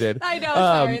badly as it did. I know.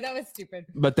 Sorry, that was stupid.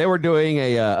 But they were doing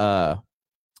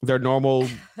their normal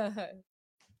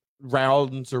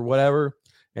rounds or whatever,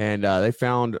 and they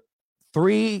found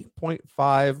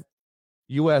 3.5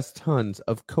 U.S. tons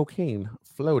of cocaine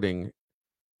floating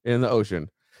in the ocean.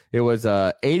 It was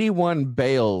 81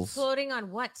 bales. Floating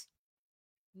on what?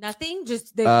 Nothing?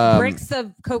 Just the bricks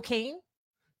of cocaine?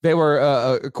 They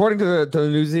were, according to the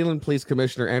New Zealand Police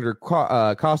Commissioner, Andrew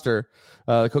Coster,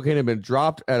 the cocaine had been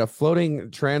dropped at a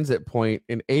floating transit point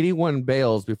in 81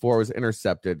 bales before it was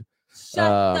intercepted.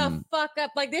 Shut the fuck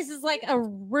up. Like, this is like a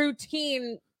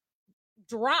routine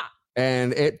drop.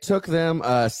 And it took them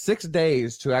 6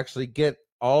 days to actually get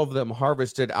all of them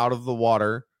harvested out of the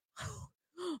water.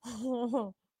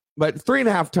 But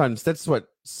 3.5 tons, that's what,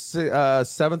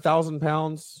 7,000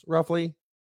 pounds roughly?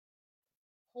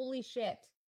 Holy shit.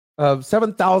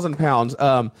 7,000 pounds.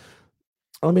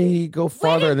 Let me go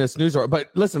farther in this news story.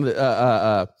 But listen,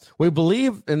 we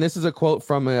believe, and this is a quote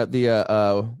from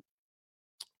the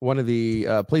one of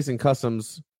the police and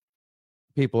customs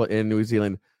people in New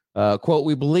Zealand. Quote,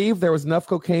 we believe there was enough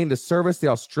cocaine to service the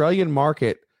Australian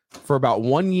market for about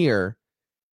 1 year,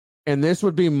 and this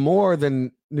would be more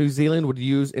than New Zealand would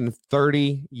use in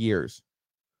 30 years.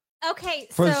 Okay,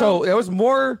 so it was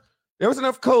more. There was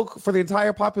enough coke for the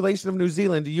entire population of New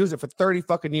Zealand to use it for 30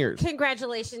 fucking years.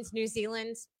 Congratulations, New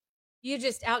Zealand. You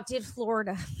just outdid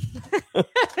Florida.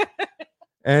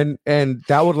 and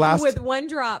that would last with one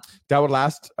drop. That would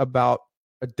last about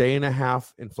a day and a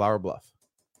half in Flower Bluff.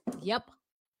 Yep.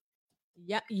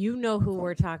 You know who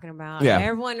we're talking about. Yeah.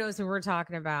 Everyone knows who we're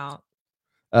talking about.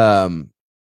 But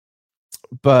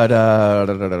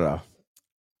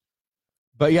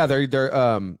yeah, they're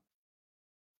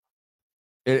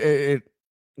they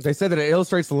said that it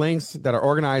illustrates the links that are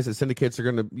organized that syndicates are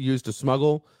going to use to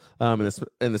smuggle in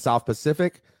the South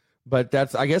Pacific. But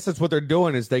I guess that's what they're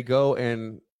doing is they go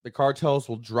and the cartels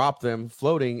will drop them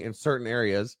floating in certain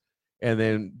areas, and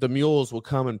then the mules will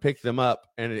come and pick them up,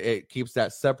 and it keeps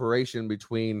that separation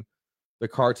between the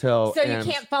cartel. So you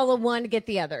can't follow one to get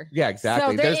the other. Yeah,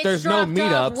 exactly. So there's no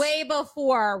meetups way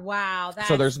before. Wow.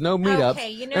 So there's no meetups.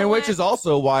 Okay, you know, and which is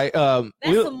also why that's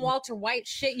some Walter White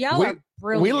shit. Y'all are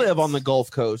brilliant. We live on the Gulf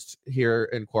Coast here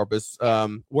in Corpus.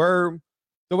 We're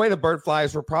the way the bird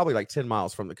flies, we're probably like 10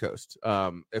 miles from the coast.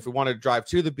 If we want to drive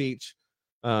to the beach,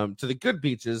 to the good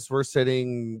beaches, we're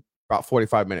sitting about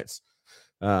 45 minutes.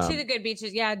 To the good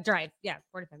beaches, drive.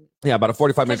 45 minutes. Yeah, about a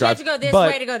 45-minute drive. You have to go this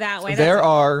way to go that way. There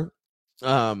are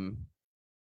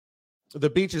the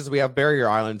beaches, we have barrier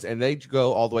islands, and they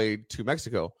go all the way to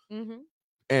Mexico. Mm-hmm.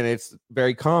 And it's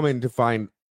very common to find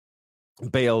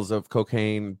bales of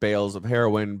cocaine, bales of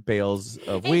heroin, bales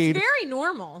of weed. It's very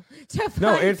normal to find.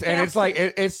 No, it's like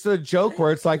it's the joke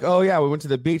where it's like, oh yeah, we went to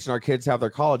the beach and our kids have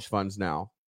their college funds now.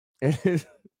 Yeah,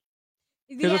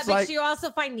 but like, you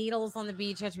also find needles on the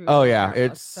beach.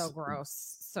 It's so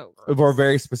gross. So gross. We're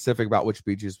very specific about which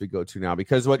beaches we go to now,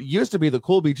 because what used to be the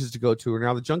cool beaches to go to are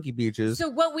now the junky beaches. So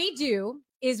what we do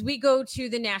is we go to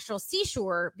the National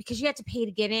Seashore because you have to pay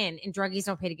to get in, and druggies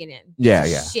don't pay to get in. Yeah.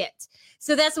 Shit.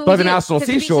 So that's what. But we the do, National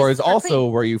Seashore is also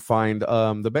clean. Where you find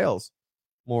the bales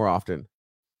more often.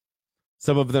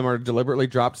 Some of them are deliberately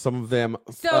dropped. Some of them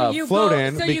float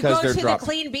in because they're dropped. So you go to the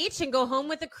clean beach and go home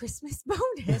with a Christmas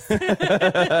bonus.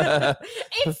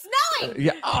 It's snowing.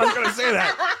 Yeah, I was going to say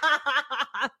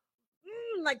that.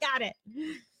 I got it.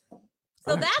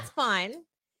 So that's fun.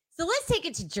 So let's take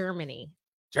it to Germany.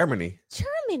 Germany.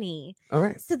 All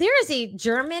right. So there is a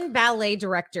German ballet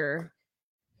director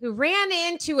who ran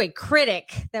into a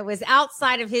critic that was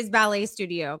outside of his ballet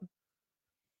studio.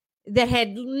 that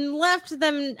had left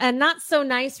them a not so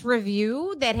nice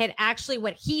review that had actually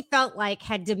what he felt like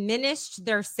had diminished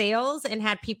their sales and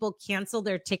had people cancel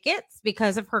their tickets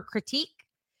because of her critique.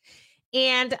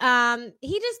 And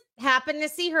he just happened to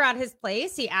see her at his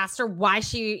place. He asked her why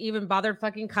she even bothered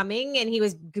fucking coming, and he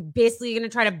was basically going to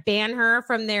try to ban her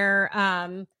from their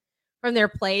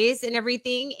place and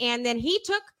everything. And then he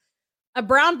took a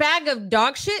brown bag of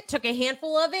dog shit, took a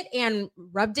handful of it, and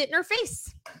rubbed it in her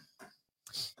face.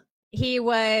 He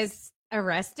was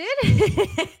arrested.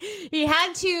 He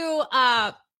had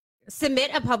to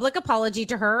submit a public apology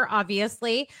to her,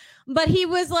 obviously, but he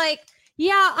was like,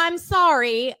 "Yeah, I'm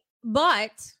sorry."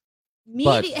 But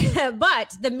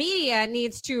the media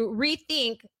needs to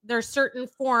rethink their certain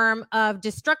form of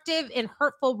destructive and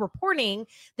hurtful reporting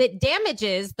that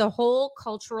damages the whole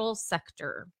cultural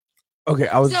sector. Okay,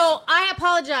 so I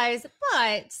apologize,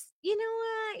 but you know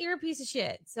what? You're a piece of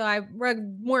shit. So I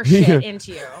rubbed more shit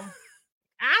into you.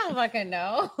 I don't fucking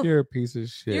know. You're a piece of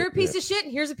shit. You're a piece of shit,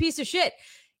 and here's a piece of shit.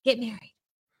 Get married.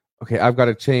 Okay, I've got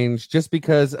to change just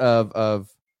because of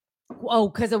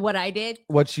because of what I did.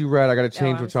 What you read, I got to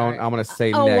change which one I'm going to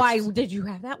say next. Why did you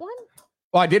have that one?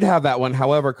 Well, I did have that one.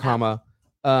 However,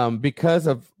 because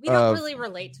of we don't really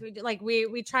relate to it. Like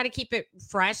we try to keep it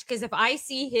fresh because if I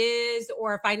see his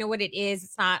or if I know what it is,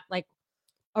 it's not like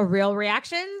a real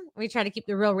reaction. We try to keep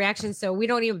the real reaction so we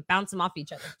don't even bounce them off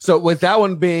each other. So with that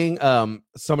one being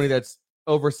somebody that's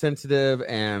oversensitive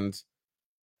and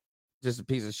just a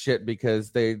piece of shit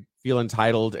because they feel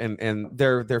entitled and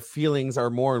their feelings are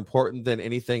more important than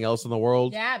anything else in the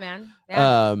world. Yeah, man.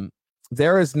 Yeah.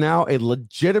 There is now a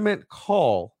legitimate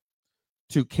call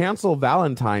to cancel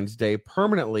Valentine's Day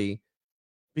permanently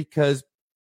because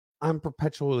I'm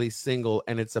perpetually single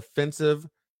and it's offensive.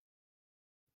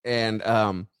 And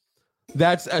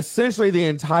that's essentially the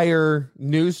entire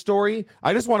news story.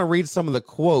 I just want to read some of the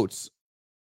quotes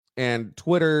and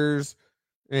Twitters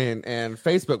and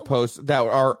Facebook posts that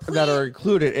are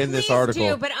included in this article.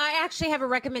 Do, but I actually have a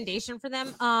recommendation for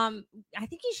them. I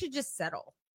think you should just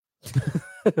settle.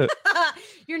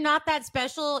 You're not that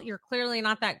special. You're clearly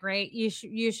not that great. You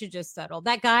should just settle.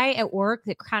 That guy at work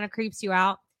that kind of creeps you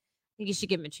out, I think you should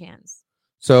give him a chance.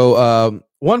 So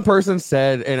one person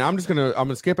said, and I'm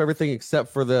gonna skip everything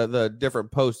except for the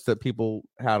different posts that people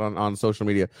had on social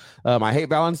media. I hate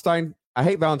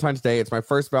Valentine's Day. It's my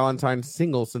first Valentine's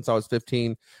single since I was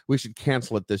 15. We should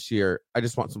cancel it this year. I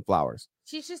just want some flowers.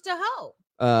 She's just a hoe.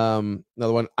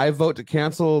 Another one. I vote to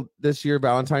cancel this year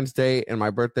Valentine's Day and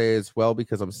my birthday as well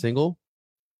because I'm single.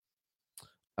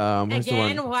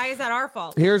 Again, why is that our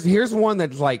fault? Here's one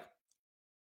that's like,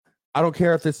 I don't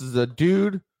care if this is a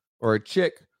dude or a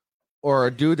chick or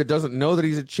a dude that doesn't know that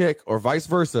he's a chick or vice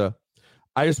versa.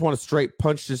 I just want to straight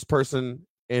punch this person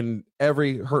in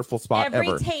every hurtful spot ever.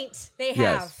 Every taint they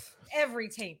have. Every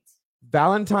taint.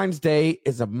 Valentine's Day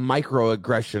is a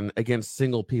microaggression against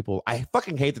single people. I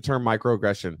fucking hate the term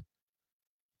microaggression.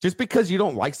 Just because you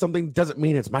don't like something doesn't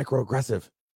mean it's microaggressive.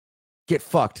 Get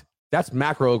fucked. That's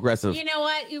macroaggressive. You know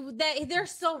what? They're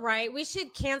so right. We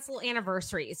should cancel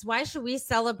anniversaries. Why should we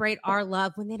celebrate our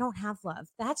love when they don't have love?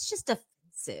 That's just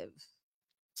offensive.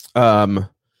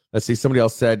 Let's see. Somebody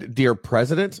else said, "Dear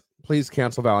President, please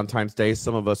cancel Valentine's Day.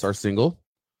 Some of us are single."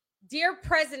 Dear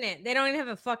President. They don't even have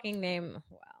a fucking name.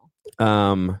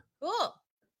 Wow. Cool.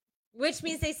 Which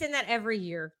means they send that every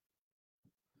year.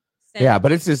 Yeah,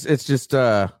 but it's just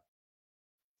hey,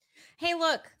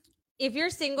 look, if you're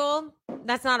single,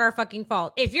 that's not our fucking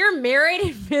fault. If you're married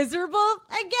and miserable,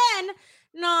 again,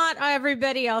 not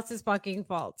everybody else's fucking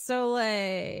fault. So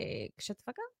like, shut the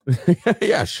fuck up.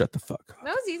 Yeah, shut the fuck up.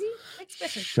 That was easy.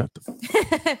 Shut the fuck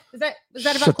up. Is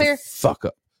that about clear? Fuck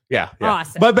up. Yeah.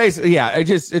 Awesome. But basically, yeah, it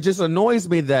just annoys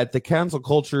me that the cancel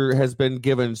culture has been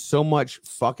given so much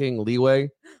fucking leeway.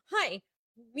 Hi,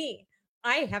 me.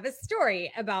 I have a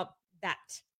story about that.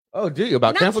 Oh, do you?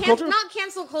 About cancel culture? Not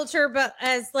cancel culture, but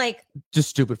as like just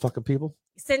stupid fucking people.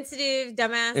 Sensitive,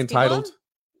 dumbass entitled people.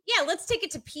 Yeah, let's take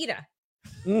it to PETA.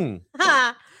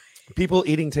 People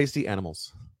eating tasty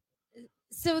animals.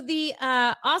 So the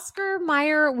Oscar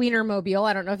Mayer Wienermobile,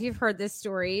 I don't know if you've heard this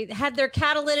story, had their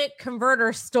catalytic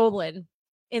converter stolen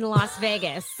in Las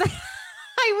Vegas.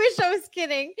 I wish I was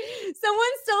kidding. Someone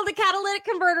stole the catalytic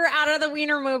converter out of the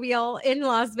Wienermobile in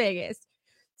Las Vegas.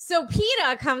 So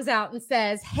PETA comes out and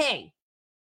says, hey,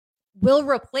 we'll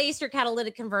replace your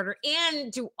catalytic converter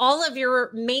and do all of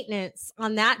your maintenance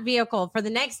on that vehicle for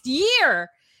the next year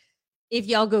if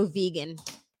y'all go vegan.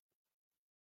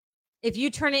 If you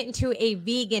turn it into a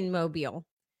vegan mobile.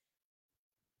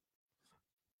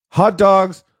 Hot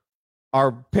dogs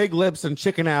are pig lips and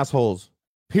chicken assholes.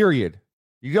 Period.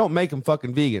 You don't make them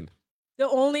fucking vegan. The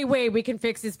only way we can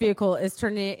fix this vehicle is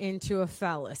turn it into a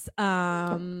phallus.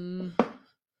 I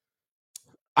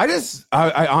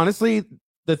honestly,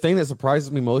 the thing that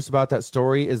surprises me most about that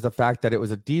story is the fact that it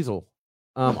was a diesel.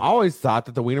 I always thought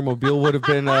that the Wienermobile would have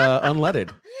been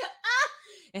unleaded.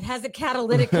 It has a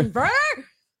catalytic converter.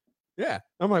 Yeah,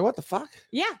 I'm like, what the fuck?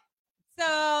 Yeah.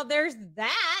 So there's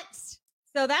that.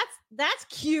 So that's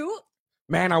cute.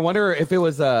 Man, I wonder if it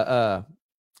was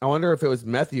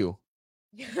Matthew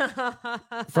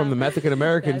from the Mexican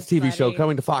Americans TV show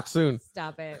coming to Fox soon.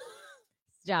 Stop it.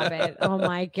 Oh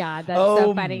my God. That's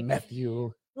so funny.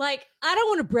 Matthew. Like, I don't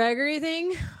want to brag or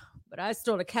anything, but I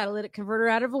stole a catalytic converter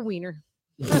out of a wiener.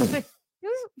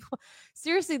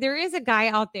 Seriously, there is a guy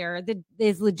out there that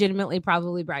is legitimately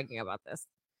probably bragging about this.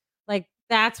 Like,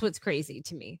 that's what's crazy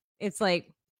to me. It's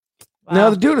like, wow. Now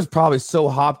the dude is probably so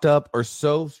hopped up or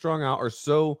so strung out or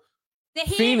so that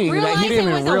he fiending didn't that he didn't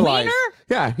even realize.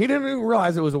 Yeah, he didn't even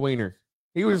realize it was a wiener.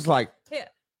 He was like,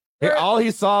 all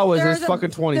he saw was his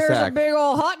fucking 20 sack. There's a big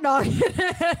old hot dog.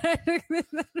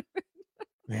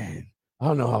 Man, I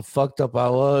don't know how fucked up I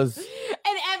was. And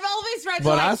I've always read,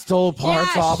 but I stole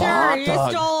parts off a hot dog. You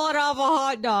stole it off a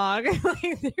hot dog.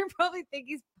 Like, they probably think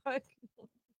he's fucking.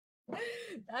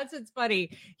 That's what's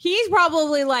funny. He's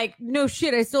probably like, no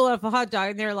shit, I stole it off a hot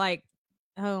dog, and they're like,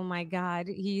 oh my God,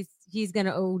 he's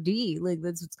gonna OD. Like,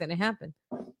 that's what's gonna happen.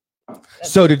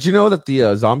 So, did you know that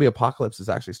the zombie apocalypse is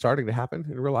actually starting to happen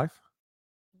in real life?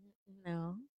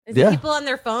 No. Is it people on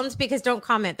their phones? Because don't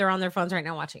comment. They're on their phones right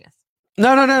now watching us.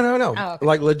 No. Oh, okay.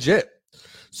 Like legit.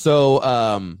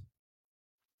 So,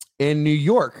 in New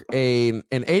York, an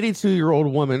 82-year-old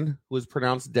woman was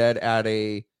pronounced dead at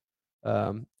the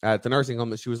nursing home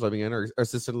that she was living in, or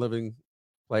assisted living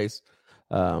place.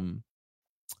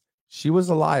 She was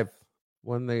alive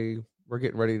when they were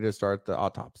getting ready to start the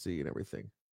autopsy and everything.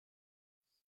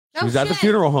 She was at the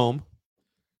funeral home.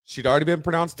 She'd already been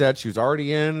pronounced dead. She was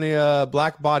already in the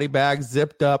black body bag,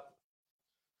 zipped up.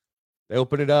 They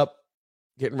opened it up,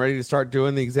 getting ready to start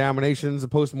doing the examinations, the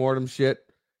postmortem shit.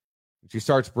 She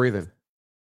starts breathing.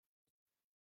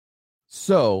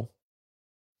 So,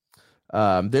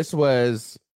 this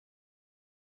was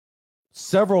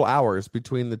several hours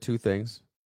between the two things,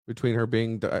 between her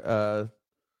being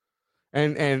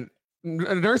and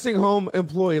a nursing home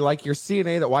employee like your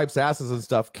CNA that wipes asses and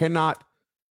stuff cannot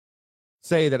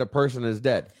say that a person is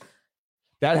dead.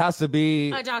 That has to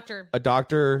be a doctor,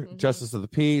 mm-hmm. Justice of the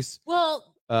peace. Well,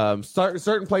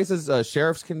 certain places,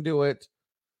 sheriffs can do it,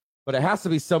 but it has to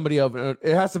be somebody it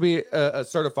has to be a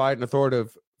certified and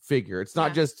authoritative figure. It's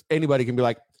not just anybody can be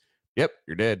like, yep,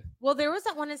 you're dead. Well, there was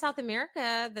that one in South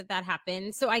America that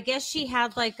happened. So I guess she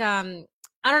had like, I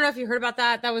don't know if you heard about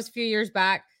that. That was a few years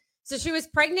back. So she was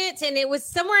pregnant, and it was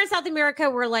somewhere in South America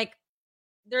where like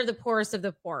they're the poorest of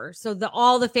the poor. So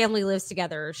all the family lives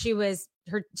together. She was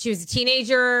a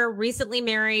teenager, recently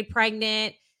married,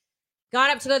 pregnant,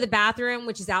 got up to go to the bathroom,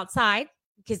 which is outside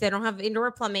because they don't have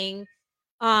indoor plumbing.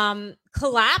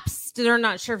 Collapsed. They're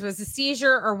not sure if it was a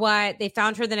seizure or what. They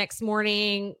found her the next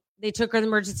morning. They took her to the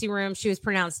emergency room. She was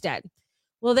pronounced dead.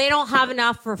 Well, they don't have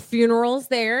enough for funerals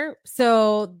there.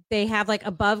 So they have like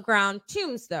above ground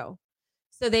tombs though.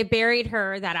 So they buried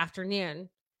her that afternoon.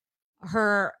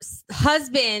 Her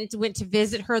husband went to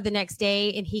visit her the next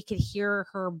day, and he could hear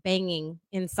her banging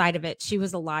inside of it. She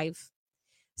was alive.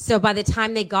 So by the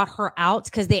time they got her out,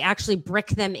 because they actually brick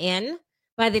them in,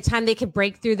 by the time they could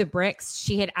break through the bricks,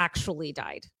 she had actually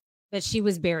died. But she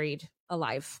was buried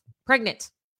alive,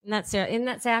 pregnant. Isn't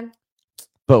that sad?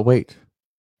 But wait,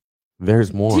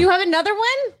 there's more. Do you have another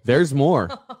one? There's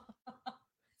more.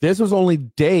 This was only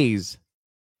days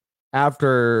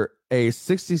after a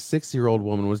 66-year-old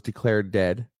woman was declared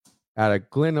dead at a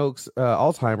Glen Oaks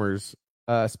Alzheimer's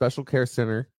special care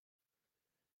center.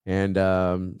 And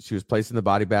she was placed in the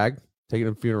body bag, taken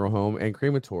to the funeral home and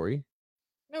crematory.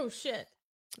 Oh, shit.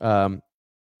 How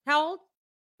old?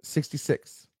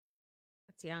 66.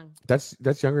 That's young.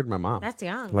 That's younger than my mom. That's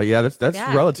young. Like, yeah, that's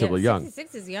relatively young.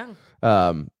 66 is young.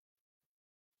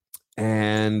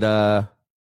 And the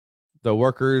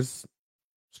workers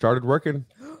started working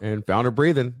and found her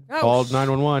breathing, called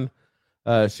 911.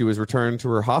 She was returned to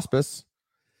her hospice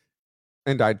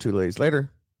and died 2 days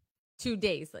later. 2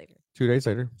 days later. 2 days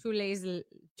later. 2 days. 2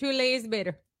 days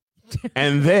later.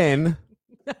 And then,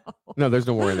 no, there's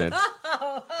no more in then.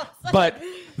 But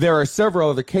there are several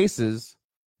other cases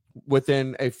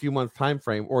within a few month time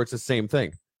frame, or it's the same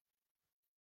thing.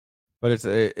 But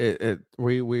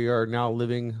we are now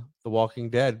living The Walking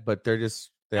Dead, but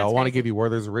they all want to give you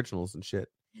Werther's Originals and shit.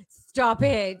 Stop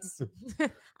it.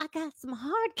 I got some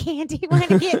hard candy when I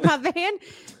get in my van.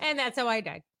 And that's how I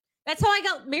died. That's how I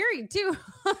got married too.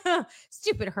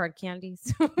 Stupid hard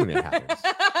candies. It happens.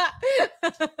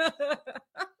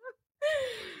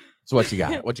 So what you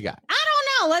got? What you got? I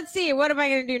don't know. Let's see. What am I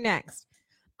going to do next?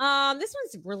 This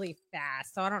one's really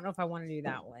fast, so I don't know if I want to do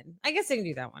that one. I guess I can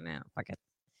do that one now. Fuck it.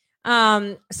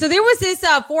 So there was this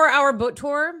 4-hour boat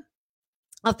tour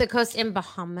off the coast in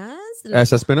Bahamas.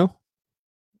 SS Spino?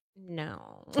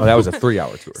 No. Oh, that was a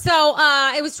 3-hour tour. So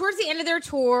it was towards the end of their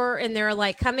tour, and they're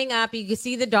like coming up. You can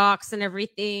see the docks and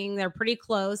everything. They're pretty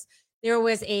close. There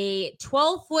was a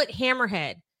 12-foot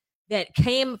hammerhead that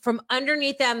came from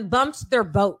underneath them, bumped their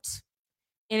boat,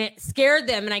 and it scared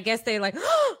them. And I guess they like,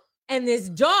 and this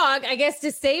dog, I guess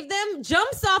to save them,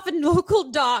 jumps off a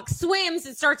local dock, swims,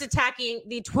 and starts attacking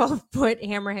the 12-foot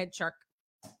hammerhead shark.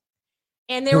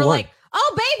 And they were like,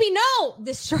 "Oh, baby, no!"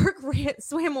 The shark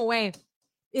swam away.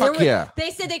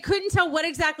 They said they couldn't tell what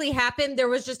exactly happened. There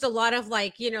was just a lot of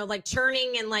like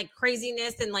churning and like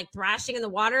craziness and like thrashing in the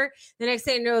water. The next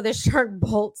thing you know, the shark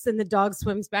bolts and the dog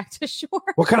swims back to shore.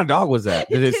 What kind of dog was that?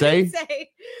 Did it say?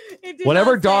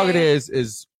 Whatever dog it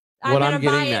is what I'm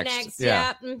getting next.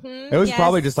 Yeah. Mm-hmm. It was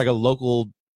probably just like a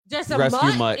local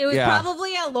rescue mutt. It was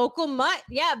probably a local mutt.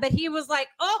 Yeah. But he was like,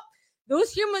 "Oh,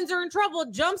 those humans are in trouble,"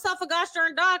 jumps off a gosh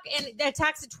darn dock and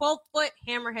attacks a 12-foot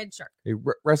hammerhead shark. Hey,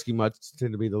 rescue mutts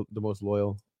tend to be the most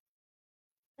loyal.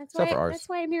 That's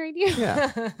why I married you.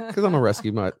 Yeah, because I'm a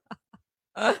rescue mutt.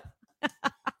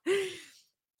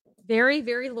 Very,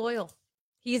 very loyal.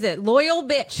 He's a loyal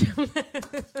bitch.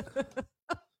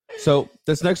 So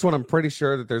this next one, I'm pretty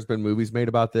sure that there's been movies made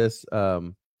about this.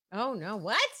 Oh no,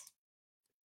 what?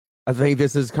 I think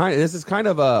this is kind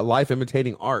of a life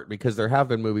imitating art because there have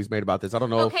been movies made about this. I don't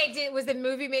know. Okay, was the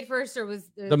movie made first or was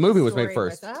the movie was made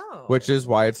first? Which is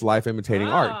why it's life imitating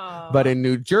art. But in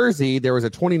New Jersey, there was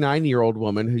a 29-year-old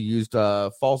woman who used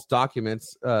false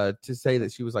documents to say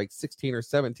that she was like 16 or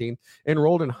 17,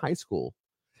 enrolled in high school,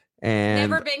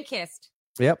 and never been kissed.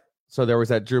 Yep. So there was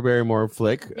that Drew Barrymore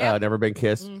flick, Never Been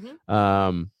Kissed.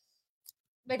 Mm-hmm.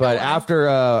 But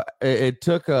after it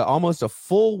took almost a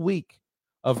full week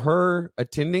of her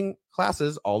attending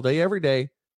classes all day, every day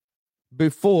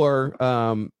before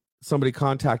somebody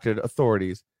contacted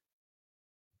authorities.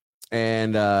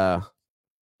 And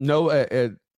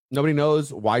nobody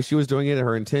knows why she was doing it,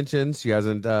 her intentions. She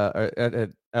hasn't,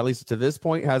 at least to this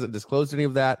point, hasn't disclosed any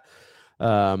of that.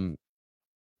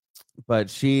 But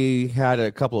she had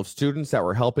a couple of students that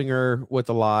were helping her with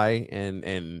the lie.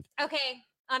 And okay,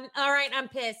 all right, I'm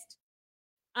pissed.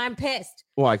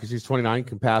 Why? Because she's 29,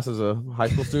 can pass as a high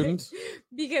school student?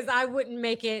 Because I wouldn't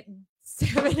make it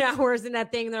 7 hours in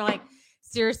that thing. They're like,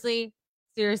 seriously,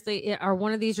 are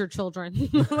one of these your children?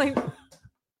 Like,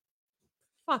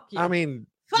 fuck you. I mean,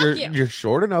 you're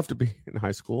short enough to be in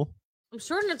high school. I'm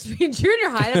short enough to be in junior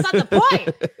high. That's not the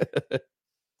point.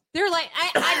 They're like,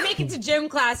 I'd make it to gym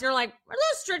class, and they're like, "Are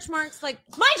those stretch marks?" Like,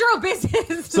 mind your own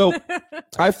business. So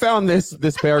I found this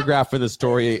paragraph in the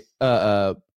story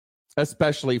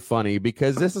especially funny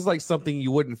because this is like something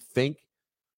you wouldn't think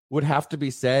would have to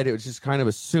be said. It was just kind of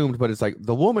assumed, but it's like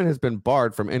the woman has been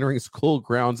barred from entering school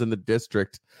grounds in the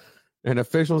district, and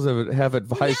officials have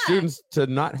advised students to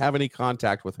not have any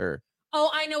contact with her.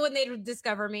 Oh, I know when they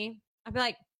discover me. I'd be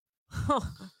like, "Oh,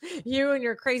 you and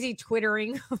your crazy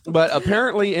twittering." But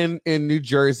apparently in New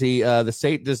Jersey, the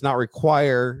state does not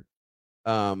require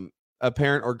a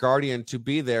parent or guardian to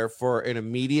be there for an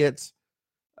immediate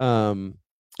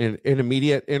an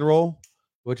immediate enroll,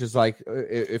 which is like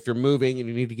if you're moving and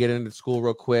you need to get into school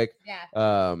real quick.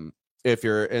 Yeah. If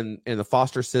you're in the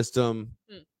foster system,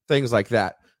 things like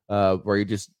that, where you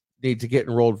just need to get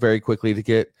enrolled very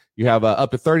quickly you have up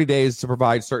to 30 days to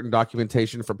provide certain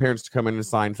documentation for parents to come in and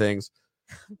sign things.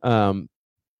 But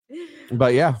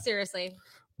yeah, seriously.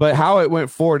 But how it went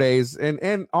 4 days,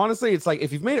 and honestly, it's like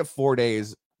if you've made it 4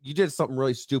 days, you did something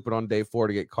really stupid on day 4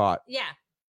 to get caught. Yeah.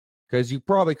 Because you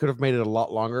probably could have made it a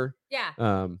lot longer. Yeah.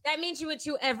 That means you went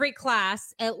to every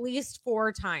class at least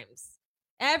 4 times.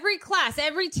 Every class,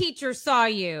 every teacher saw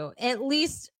you at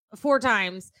least 4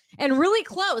 times, and really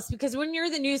close, because when you're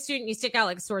the new student, you stick out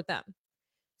like a sore thumb.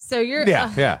 So you're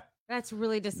that's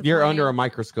really disappointing. You're under a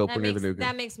microscope when you're the new guy.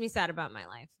 That makes me sad about my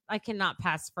life. I cannot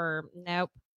pass for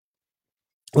nope.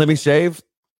 Let me shave.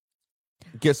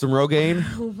 Get some Rogaine.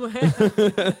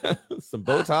 Some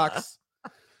Botox.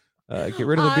 Get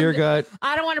rid of the beer gut.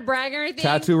 I don't want to brag or anything.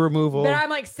 Tattoo removal. But I'm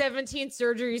like 17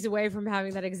 surgeries away from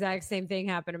having that exact same thing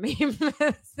happen to me.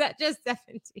 Is that just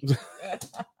 17?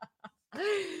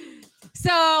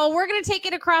 So we're gonna take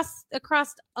it across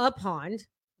a pond.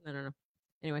 I don't know.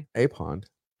 Anyway, a pond.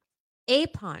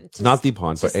 Not the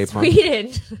pond, but a pond.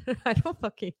 Sweden. I don't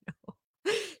fucking know.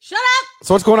 Shut up.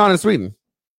 So what's going on in Sweden?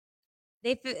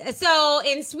 So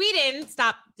in Sweden,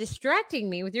 stop distracting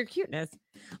me with your cuteness.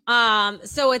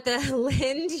 So at the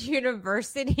Lund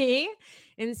University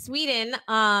in Sweden,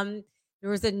 there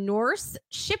was a Norse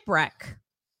shipwreck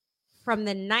from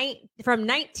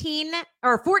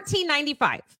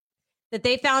 1495 that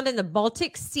they found in the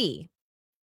Baltic Sea.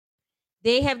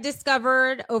 They have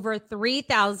discovered over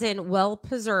 3,000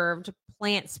 well-preserved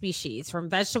plant species from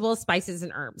vegetables, spices,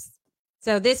 and herbs.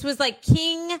 So this was like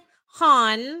King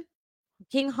Hans,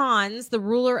 the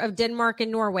ruler of Denmark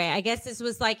and Norway. I guess this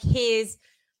was like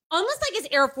almost like his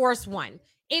Air Force One.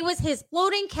 It was his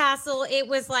floating castle. It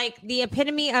was like the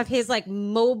epitome of his like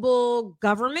mobile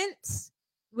government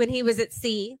when he was at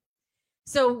sea.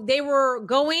 So they were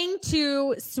going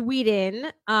to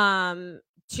Sweden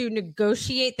to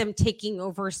negotiate them taking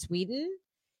over Sweden.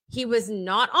 He was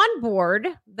not on board,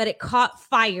 but it caught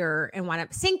fire and wound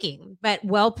up sinking. But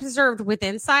well preserved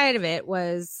within inside of it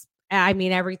was,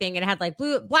 everything. It had like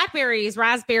blackberries,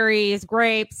 raspberries,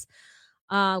 grapes,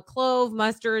 clove,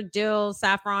 mustard, dill,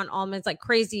 saffron, almonds, like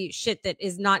crazy shit that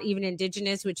is not even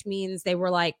indigenous, which means they were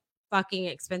like fucking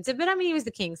expensive. But he was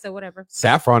the king, so whatever.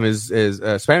 Saffron is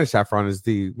Spanish saffron is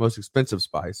the most expensive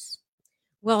spice.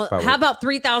 Well, how about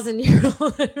 3,000 year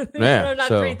old? Yeah, not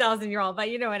 3,000 year old, but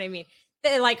you know what I mean.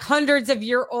 Like hundreds of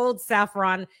year old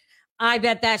saffron. I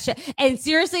bet that shit. And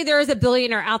seriously, there is a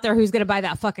billionaire out there who's going to buy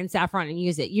that fucking saffron and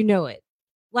use it. You know it.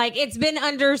 Like it's been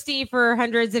undersea for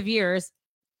hundreds of years.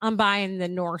 I'm buying the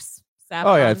Norse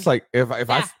saffron. Oh yeah, it's like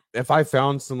if I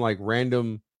found some like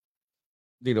random,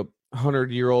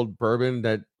 100-year-old bourbon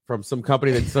that from some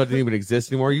company that doesn't even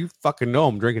exist anymore, you fucking know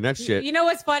I'm drinking that shit. You know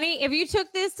what's funny? If you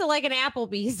took this to like an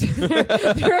Applebee's,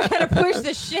 they're gonna push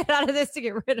the shit out of this to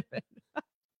get rid of it.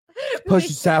 Push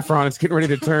the saffron, it's getting ready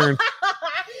to turn.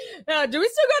 Do we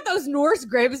still got those Norse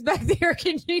grapes back there?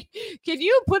 Can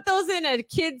you put those in a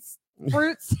kid's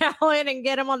fruit salad and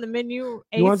get them on the menu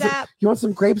ASAP? You want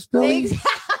some grapes, Billy?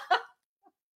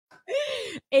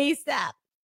 ASAP.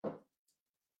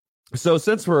 So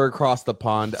since we're across the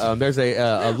pond, there's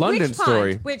a London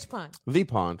story. Which pond? The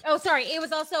pond. Oh, sorry. It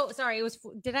was also It was.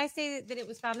 Did I say that it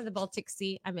was found in the Baltic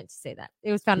Sea? I meant to say that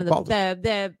it was found in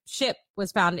the ship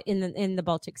was found in the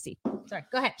Baltic Sea. Sorry.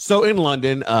 Go ahead. So in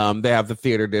London, they have the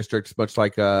theater districts, much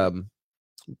like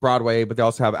Broadway, but they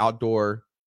also have outdoor,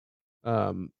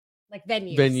 like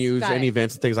venues and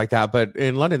events and things like that. But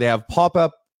in London, they have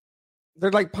pop-up.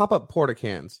 They're like pop-up porta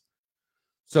cans.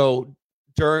 So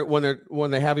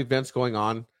when they have events going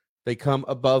on, they come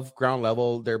above ground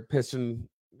level. They're piston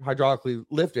hydraulically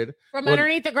lifted from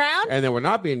underneath the ground, and then we're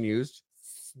not being used.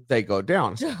 They go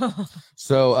down.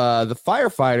 So the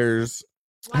firefighters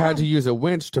had to use a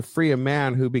winch to free a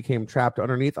man who became trapped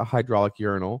underneath a hydraulic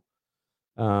urinal.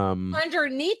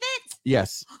 Underneath it?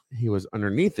 Yes, he was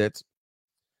underneath it.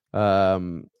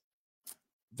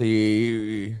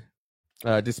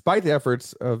 Despite the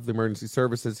efforts of the emergency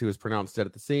services, he was pronounced dead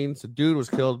at the scene. So dude was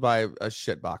killed by a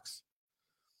shit box.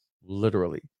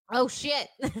 Literally. Oh, shit.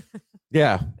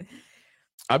 Yeah.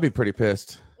 I'd be pretty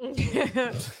pissed.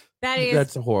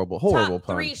 That's a horrible top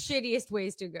pun. 3 shittiest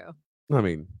ways to go. I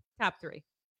mean. Top 3.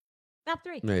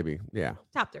 Maybe. Yeah.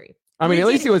 Top 3. I mean, at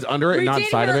least he was under it, not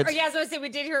side of it. Yeah, so I said we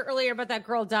did hear earlier about that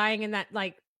girl dying in that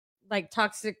like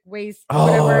toxic waste.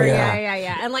 Oh, whatever.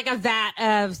 yeah. And like a vat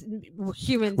of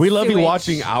human. We love sewage. you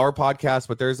watching our podcast,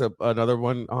 but there's another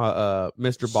one,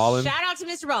 Mr. Ballin. Shout out to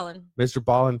Mr. Ballin. Mr.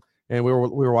 Ballin, and we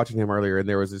were watching him earlier, and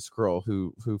there was this girl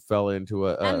who fell into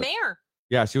a mayor.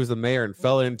 Yeah, she was the mayor and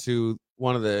fell into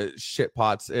one of the shit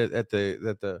pots at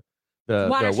the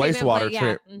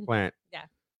wastewater plant. Yeah,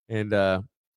 and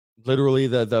literally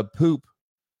the poop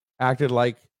acted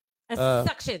like a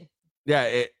suction. Yeah,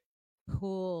 it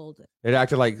pooled. It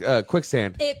acted like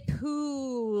quicksand. It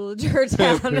pooled her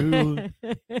down.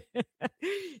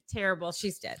 Terrible.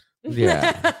 She's dead.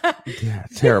 Yeah. Yeah.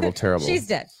 Terrible. She's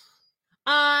dead.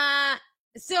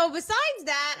 So besides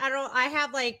that, I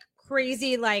have like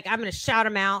crazy, like I'm gonna shout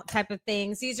them out type of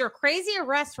things. These are crazy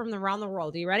arrests from around the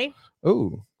world. Are you ready?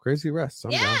 Oh, crazy arrests.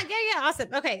 Yeah. Awesome.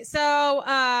 Okay, so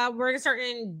we're gonna start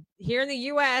here in the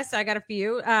US. I got a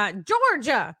few.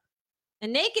 Georgia. A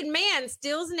naked man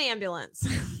steals an ambulance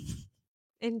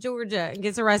in Georgia and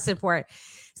gets arrested for it.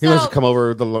 He must have come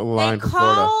over the line from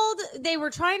Florida. They were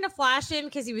trying to flash him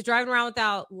because he was driving around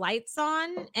without lights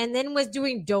on and then was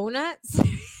doing donuts in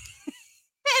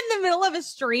the middle of a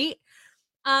street.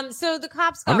 So the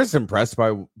cops I'm just impressed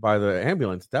by the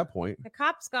ambulance at that point. The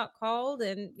cops got called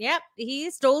and he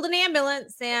stole an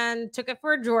ambulance and took it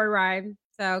for a joyride.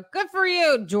 So good for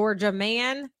you, Georgia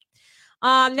man.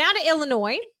 Now to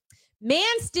Illinois.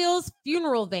 Man steals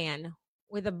funeral van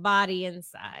with a body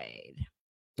inside.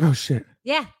 Oh, shit.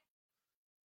 Yeah.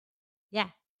 Yeah.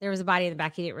 There was a body in the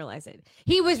back. He didn't realize it.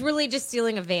 He was really just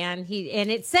stealing a van. And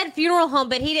it said funeral home,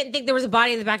 but he didn't think there was a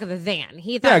body in the back of a van.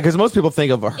 He thought, yeah, because most people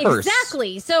think of a hearse.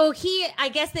 Exactly. So I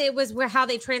guess it was how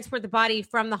they transport the body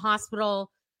from the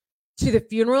hospital to the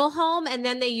funeral home, and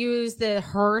then they use the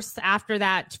hearse after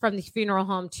that from the funeral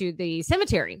home to the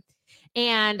cemetery.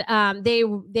 And they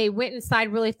went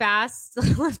inside really fast,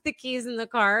 left the keys in the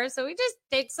car. So he just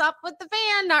takes off with the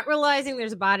van, not realizing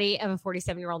there's a body of a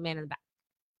 47-year-old man in the back.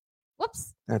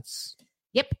 Whoops.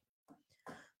 Yep.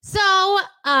 So,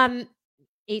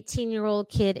 18-year-old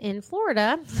kid in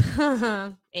Florida.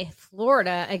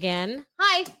 Florida again.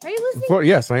 Hi, are you listening?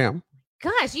 Yes, I am.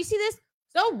 Gosh, you see this?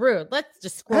 So rude. Let's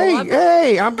just scroll up.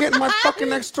 Hey, I'm getting my fucking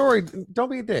next story.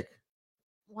 Don't be a dick.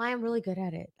 Well, I'm really good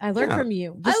at it. I learned from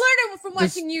you. I learned it from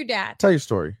watching you, Dad. Tell your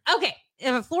story. Okay.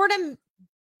 If a Florida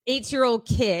 8-year-old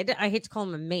kid, I hate to call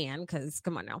him a man because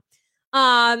come on now,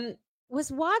 was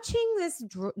watching this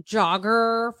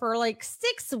jogger for like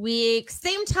 6 weeks,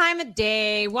 same time of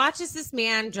day, watches this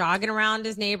man jogging around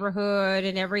his neighborhood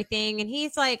and everything. And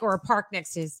he's like, or a park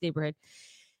next to his neighborhood.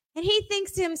 And he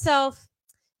thinks to himself,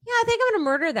 yeah, I think I'm going to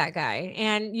murder that guy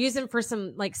and use him for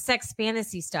some like sex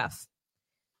fantasy stuff.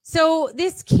 So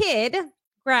this kid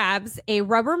grabs a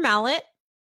rubber mallet,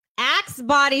 Axe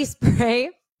body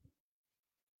spray,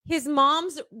 his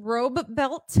mom's robe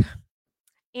belt,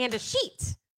 and a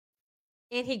sheet.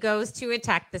 And he goes to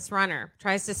attack this runner,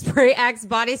 tries to spray Axe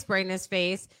body spray in his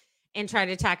face and try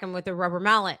to attack him with a rubber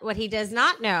mallet. What he does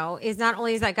not know is not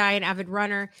only is that guy an avid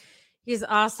runner, he's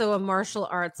also a martial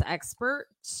arts expert.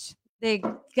 The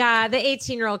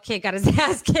 18-year-old kid got his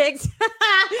ass kicked.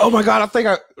 Oh my God. I think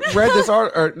I read this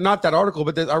or not that article,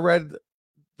 but I read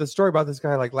the story about this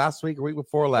guy like last week or week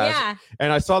before last. Yeah.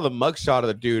 And I saw the mugshot of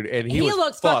the dude and he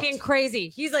looks fucking crazy.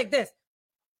 He's like this.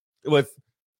 With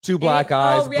 2 black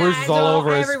eyes, bruises all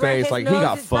over his face. His like he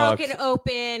got fucked. Broken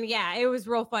open. Yeah, it was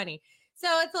real funny. So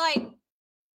it's like,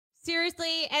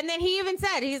 seriously. And then he even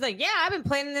said, he's like, yeah, I've been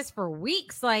planning this for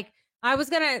weeks. Like I was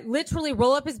going to literally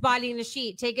roll up his body in a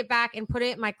sheet, take it back and put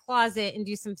it in my closet and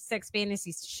do some sex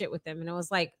fantasy shit with him. And it was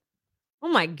like, oh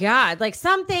my God. Like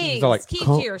some things like, keep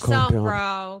to yourself,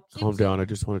 bro. Calm down. I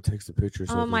just want to take some pictures.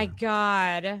 Oh my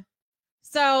God.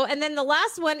 So, and then the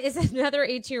last one is another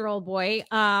 18-year-old boy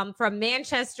from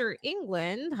Manchester,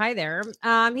 England. Hi there.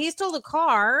 He stole a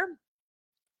car,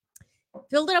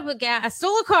 filled it up with gas,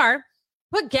 stole a car,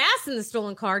 put gas in the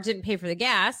stolen car, didn't pay for the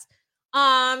gas.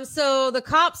 So the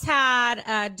cops had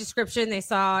a description. They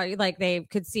saw, like, they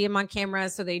could see him on camera,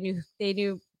 so they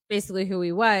knew basically who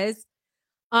he was.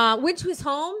 Went to his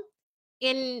home,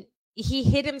 and he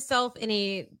hid himself in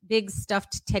a big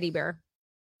stuffed teddy bear.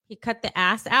 He cut the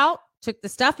ass out, took the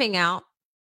stuffing out,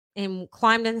 and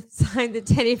climbed inside the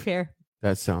teddy bear.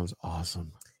 That sounds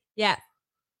awesome. Yeah.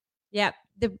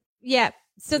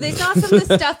 So they saw some of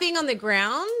the stuffing on the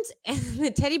ground, and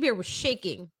the teddy bear was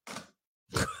shaking.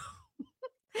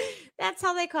 That's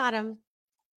how they caught him.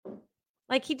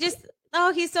 Like he's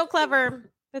so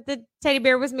clever. But the teddy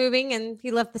bear was moving, and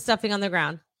he left the stuffing on the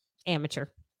ground. Amateur.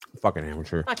 Fucking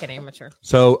amateur.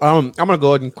 So I'm gonna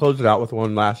go ahead and close it out with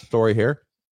one last story here,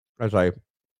 as I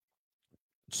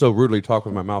so rudely talk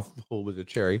with my mouth full with a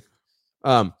cherry.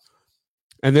 And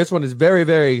this one is very,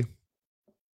 very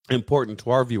important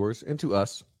to our viewers and to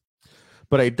us.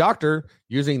 But a doctor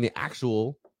using the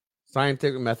actual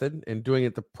scientific method and doing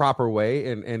it the proper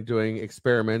way and doing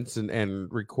experiments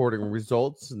and recording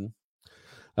results and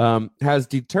has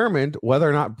determined whether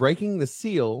or not breaking the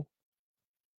seal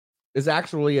is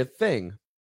actually a thing.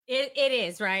 It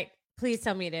is, right? Please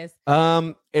tell me it is.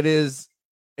 It is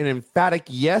an emphatic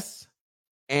yes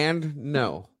and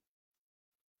no.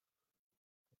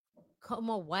 Come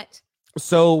on, what?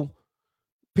 So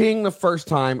peeing the first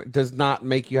time does not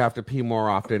make you have to pee more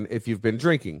often if you've been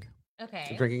drinking.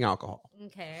 Okay. Drinking alcohol.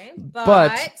 Okay.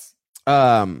 But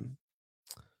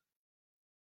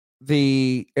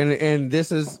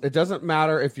this is, it doesn't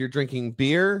matter if you're drinking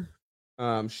beer,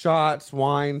 shots,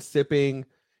 wine, sipping,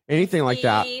 anything like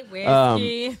that.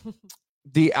 Whiskey.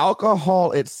 The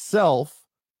alcohol itself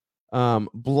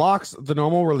blocks the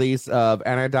normal release of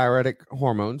antidiuretic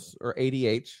hormones, or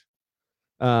ADH,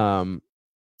 and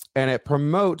it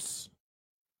promotes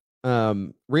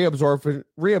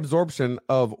reabsorption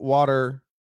of water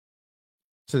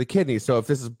to the kidneys. So if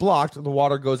this is blocked, the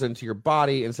water goes into your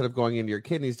body instead of going into your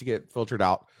kidneys to get filtered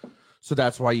out. So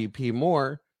that's why you pee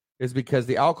more, is because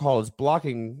the alcohol is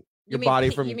blocking your body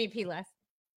from. You mean pee less?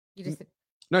 You just.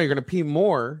 No, you're going to pee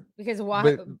more because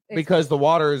water. Because the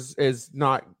water is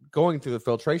not going through the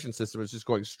filtration system. It's just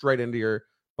going straight into your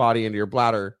body, into your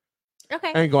bladder.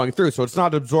 Okay. And going through. So it's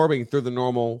not absorbing through the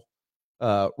normal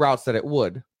routes that it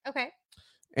would. Okay.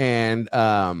 And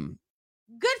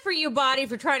good for you, body,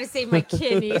 for trying to save my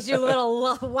kidneys, you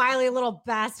little wily little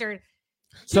bastard.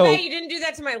 Too bad you didn't do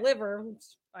that to my liver.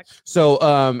 So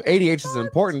ADH is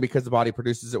important because the body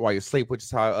produces it while you sleep, which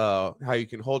is how you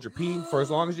can hold your pee for as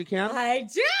long as you can. I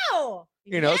do.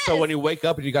 You know, so when you wake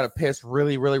up and you got to piss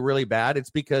really, really, really bad,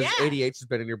 it's because ADH has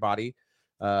been in your body,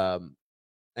 and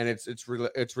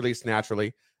it's released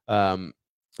naturally.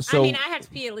 So I mean, I have to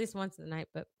pee at least once in the night,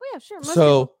 but yeah, sure.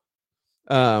 So,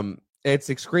 it's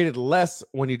excreted less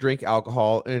when you drink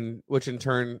alcohol, and which in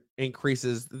turn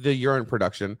increases the urine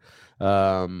production.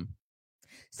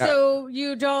 So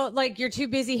you don't you're too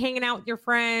busy hanging out with your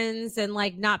friends and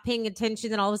not paying attention.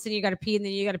 Then all of a sudden you got to pee, and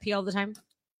then you got to pee all the time.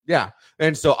 Yeah,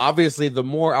 and so obviously the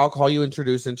more alcohol you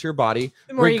introduce into your body,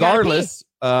 regardless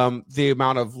the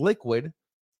amount of liquid,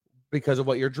 because of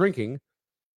what you're drinking,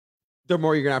 the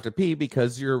more you're gonna have to pee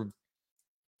because your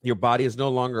body is no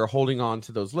longer holding on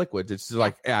to those liquids. It's just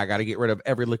I got to get rid of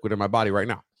every liquid in my body right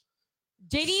now.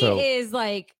 JD is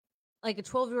like a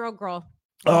 12-year-old girl.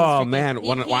 Oh man,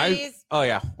 when I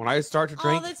start to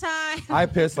drink all the time, I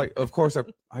piss of course I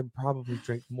probably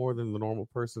drink more than the normal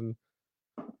person.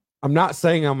 I'm not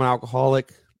saying I'm an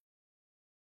alcoholic.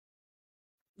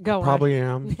 Probably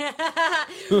am.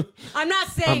 I'm not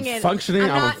saying I'm functioning.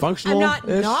 I'm functional.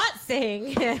 I'm not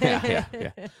saying. yeah.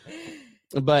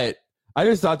 But I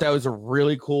just thought that was a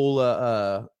really cool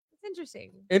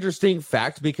interesting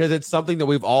fact, because it's something that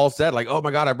we've all said, oh my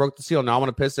God, I broke the seal. Now I'm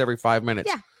gonna piss every 5 minutes.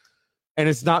 Yeah. And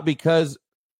it's not because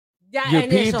you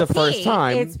peed the first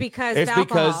time. It's because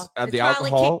the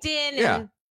alcohol kicked in. Yeah.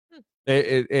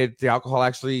 The alcohol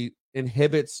actually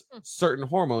inhibits certain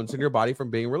hormones in your body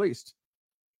from being released.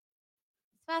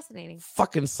 Fascinating.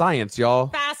 Fucking science, y'all.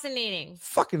 Fascinating.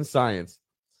 Fucking science.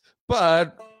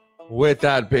 But with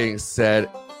that being said,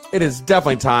 it is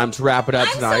definitely time to wrap it up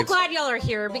tonight. I'm so glad y'all are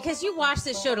here because you watch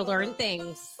this show to learn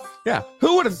things. Yeah.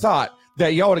 Who would have thought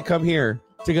that y'all would have come here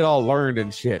to get all learned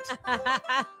and shit?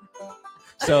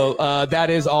 So that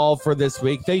is all for this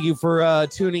week. Thank you for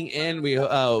tuning in. We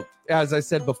as I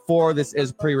said before, this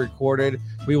is pre-recorded.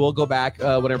 We will go back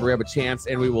whenever we have a chance,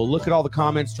 and we will look at all the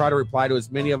comments, try to reply to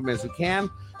as many of them as we can.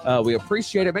 We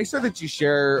appreciate it. Make sure that you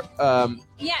share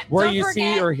where you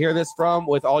see or hear this from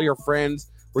with all your friends.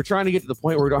 We're trying to get to the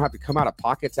point where we don't have to come out of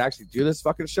pocket to actually do this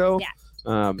fucking show.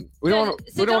 Yeah. We don't want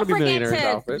to be millionaires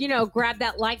off it. Grab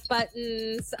that like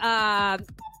buttons.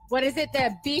 What is it?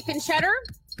 The beef and cheddar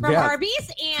from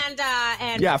Arby's, and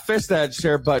fish that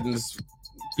share buttons,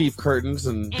 beef curtains,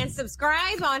 and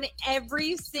subscribe on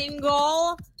every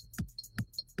single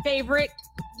favorite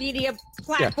media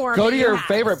platform. Go to your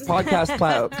favorite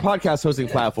podcast hosting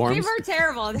platforms. We were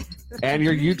terrible. And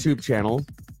your YouTube channel.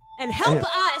 And help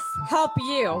us help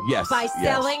you by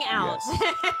selling out.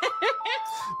 Yes.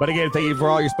 But again, thank you for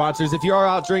all your sponsors. If you are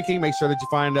out drinking, make sure that you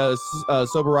find a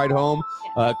sober ride home,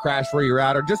 crash where you're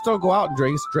at, or just don't go out and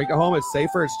drink. Drink at home. It's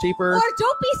safer. It's cheaper. Or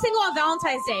don't be single on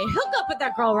Valentine's Day. Hook up with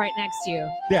that girl right next to you.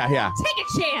 Yeah. Take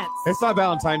a chance. It's not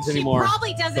Valentine's anymore. She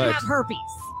probably doesn't have herpes.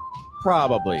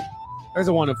 Probably. There's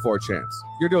a 1 in 4 chance.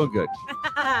 You're doing good.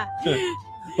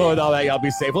 But with all that, y'all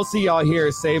be safe. We'll see y'all here.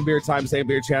 Same beer time, same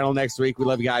beer channel next week. We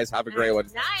love you guys. Have a great one.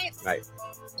 Night.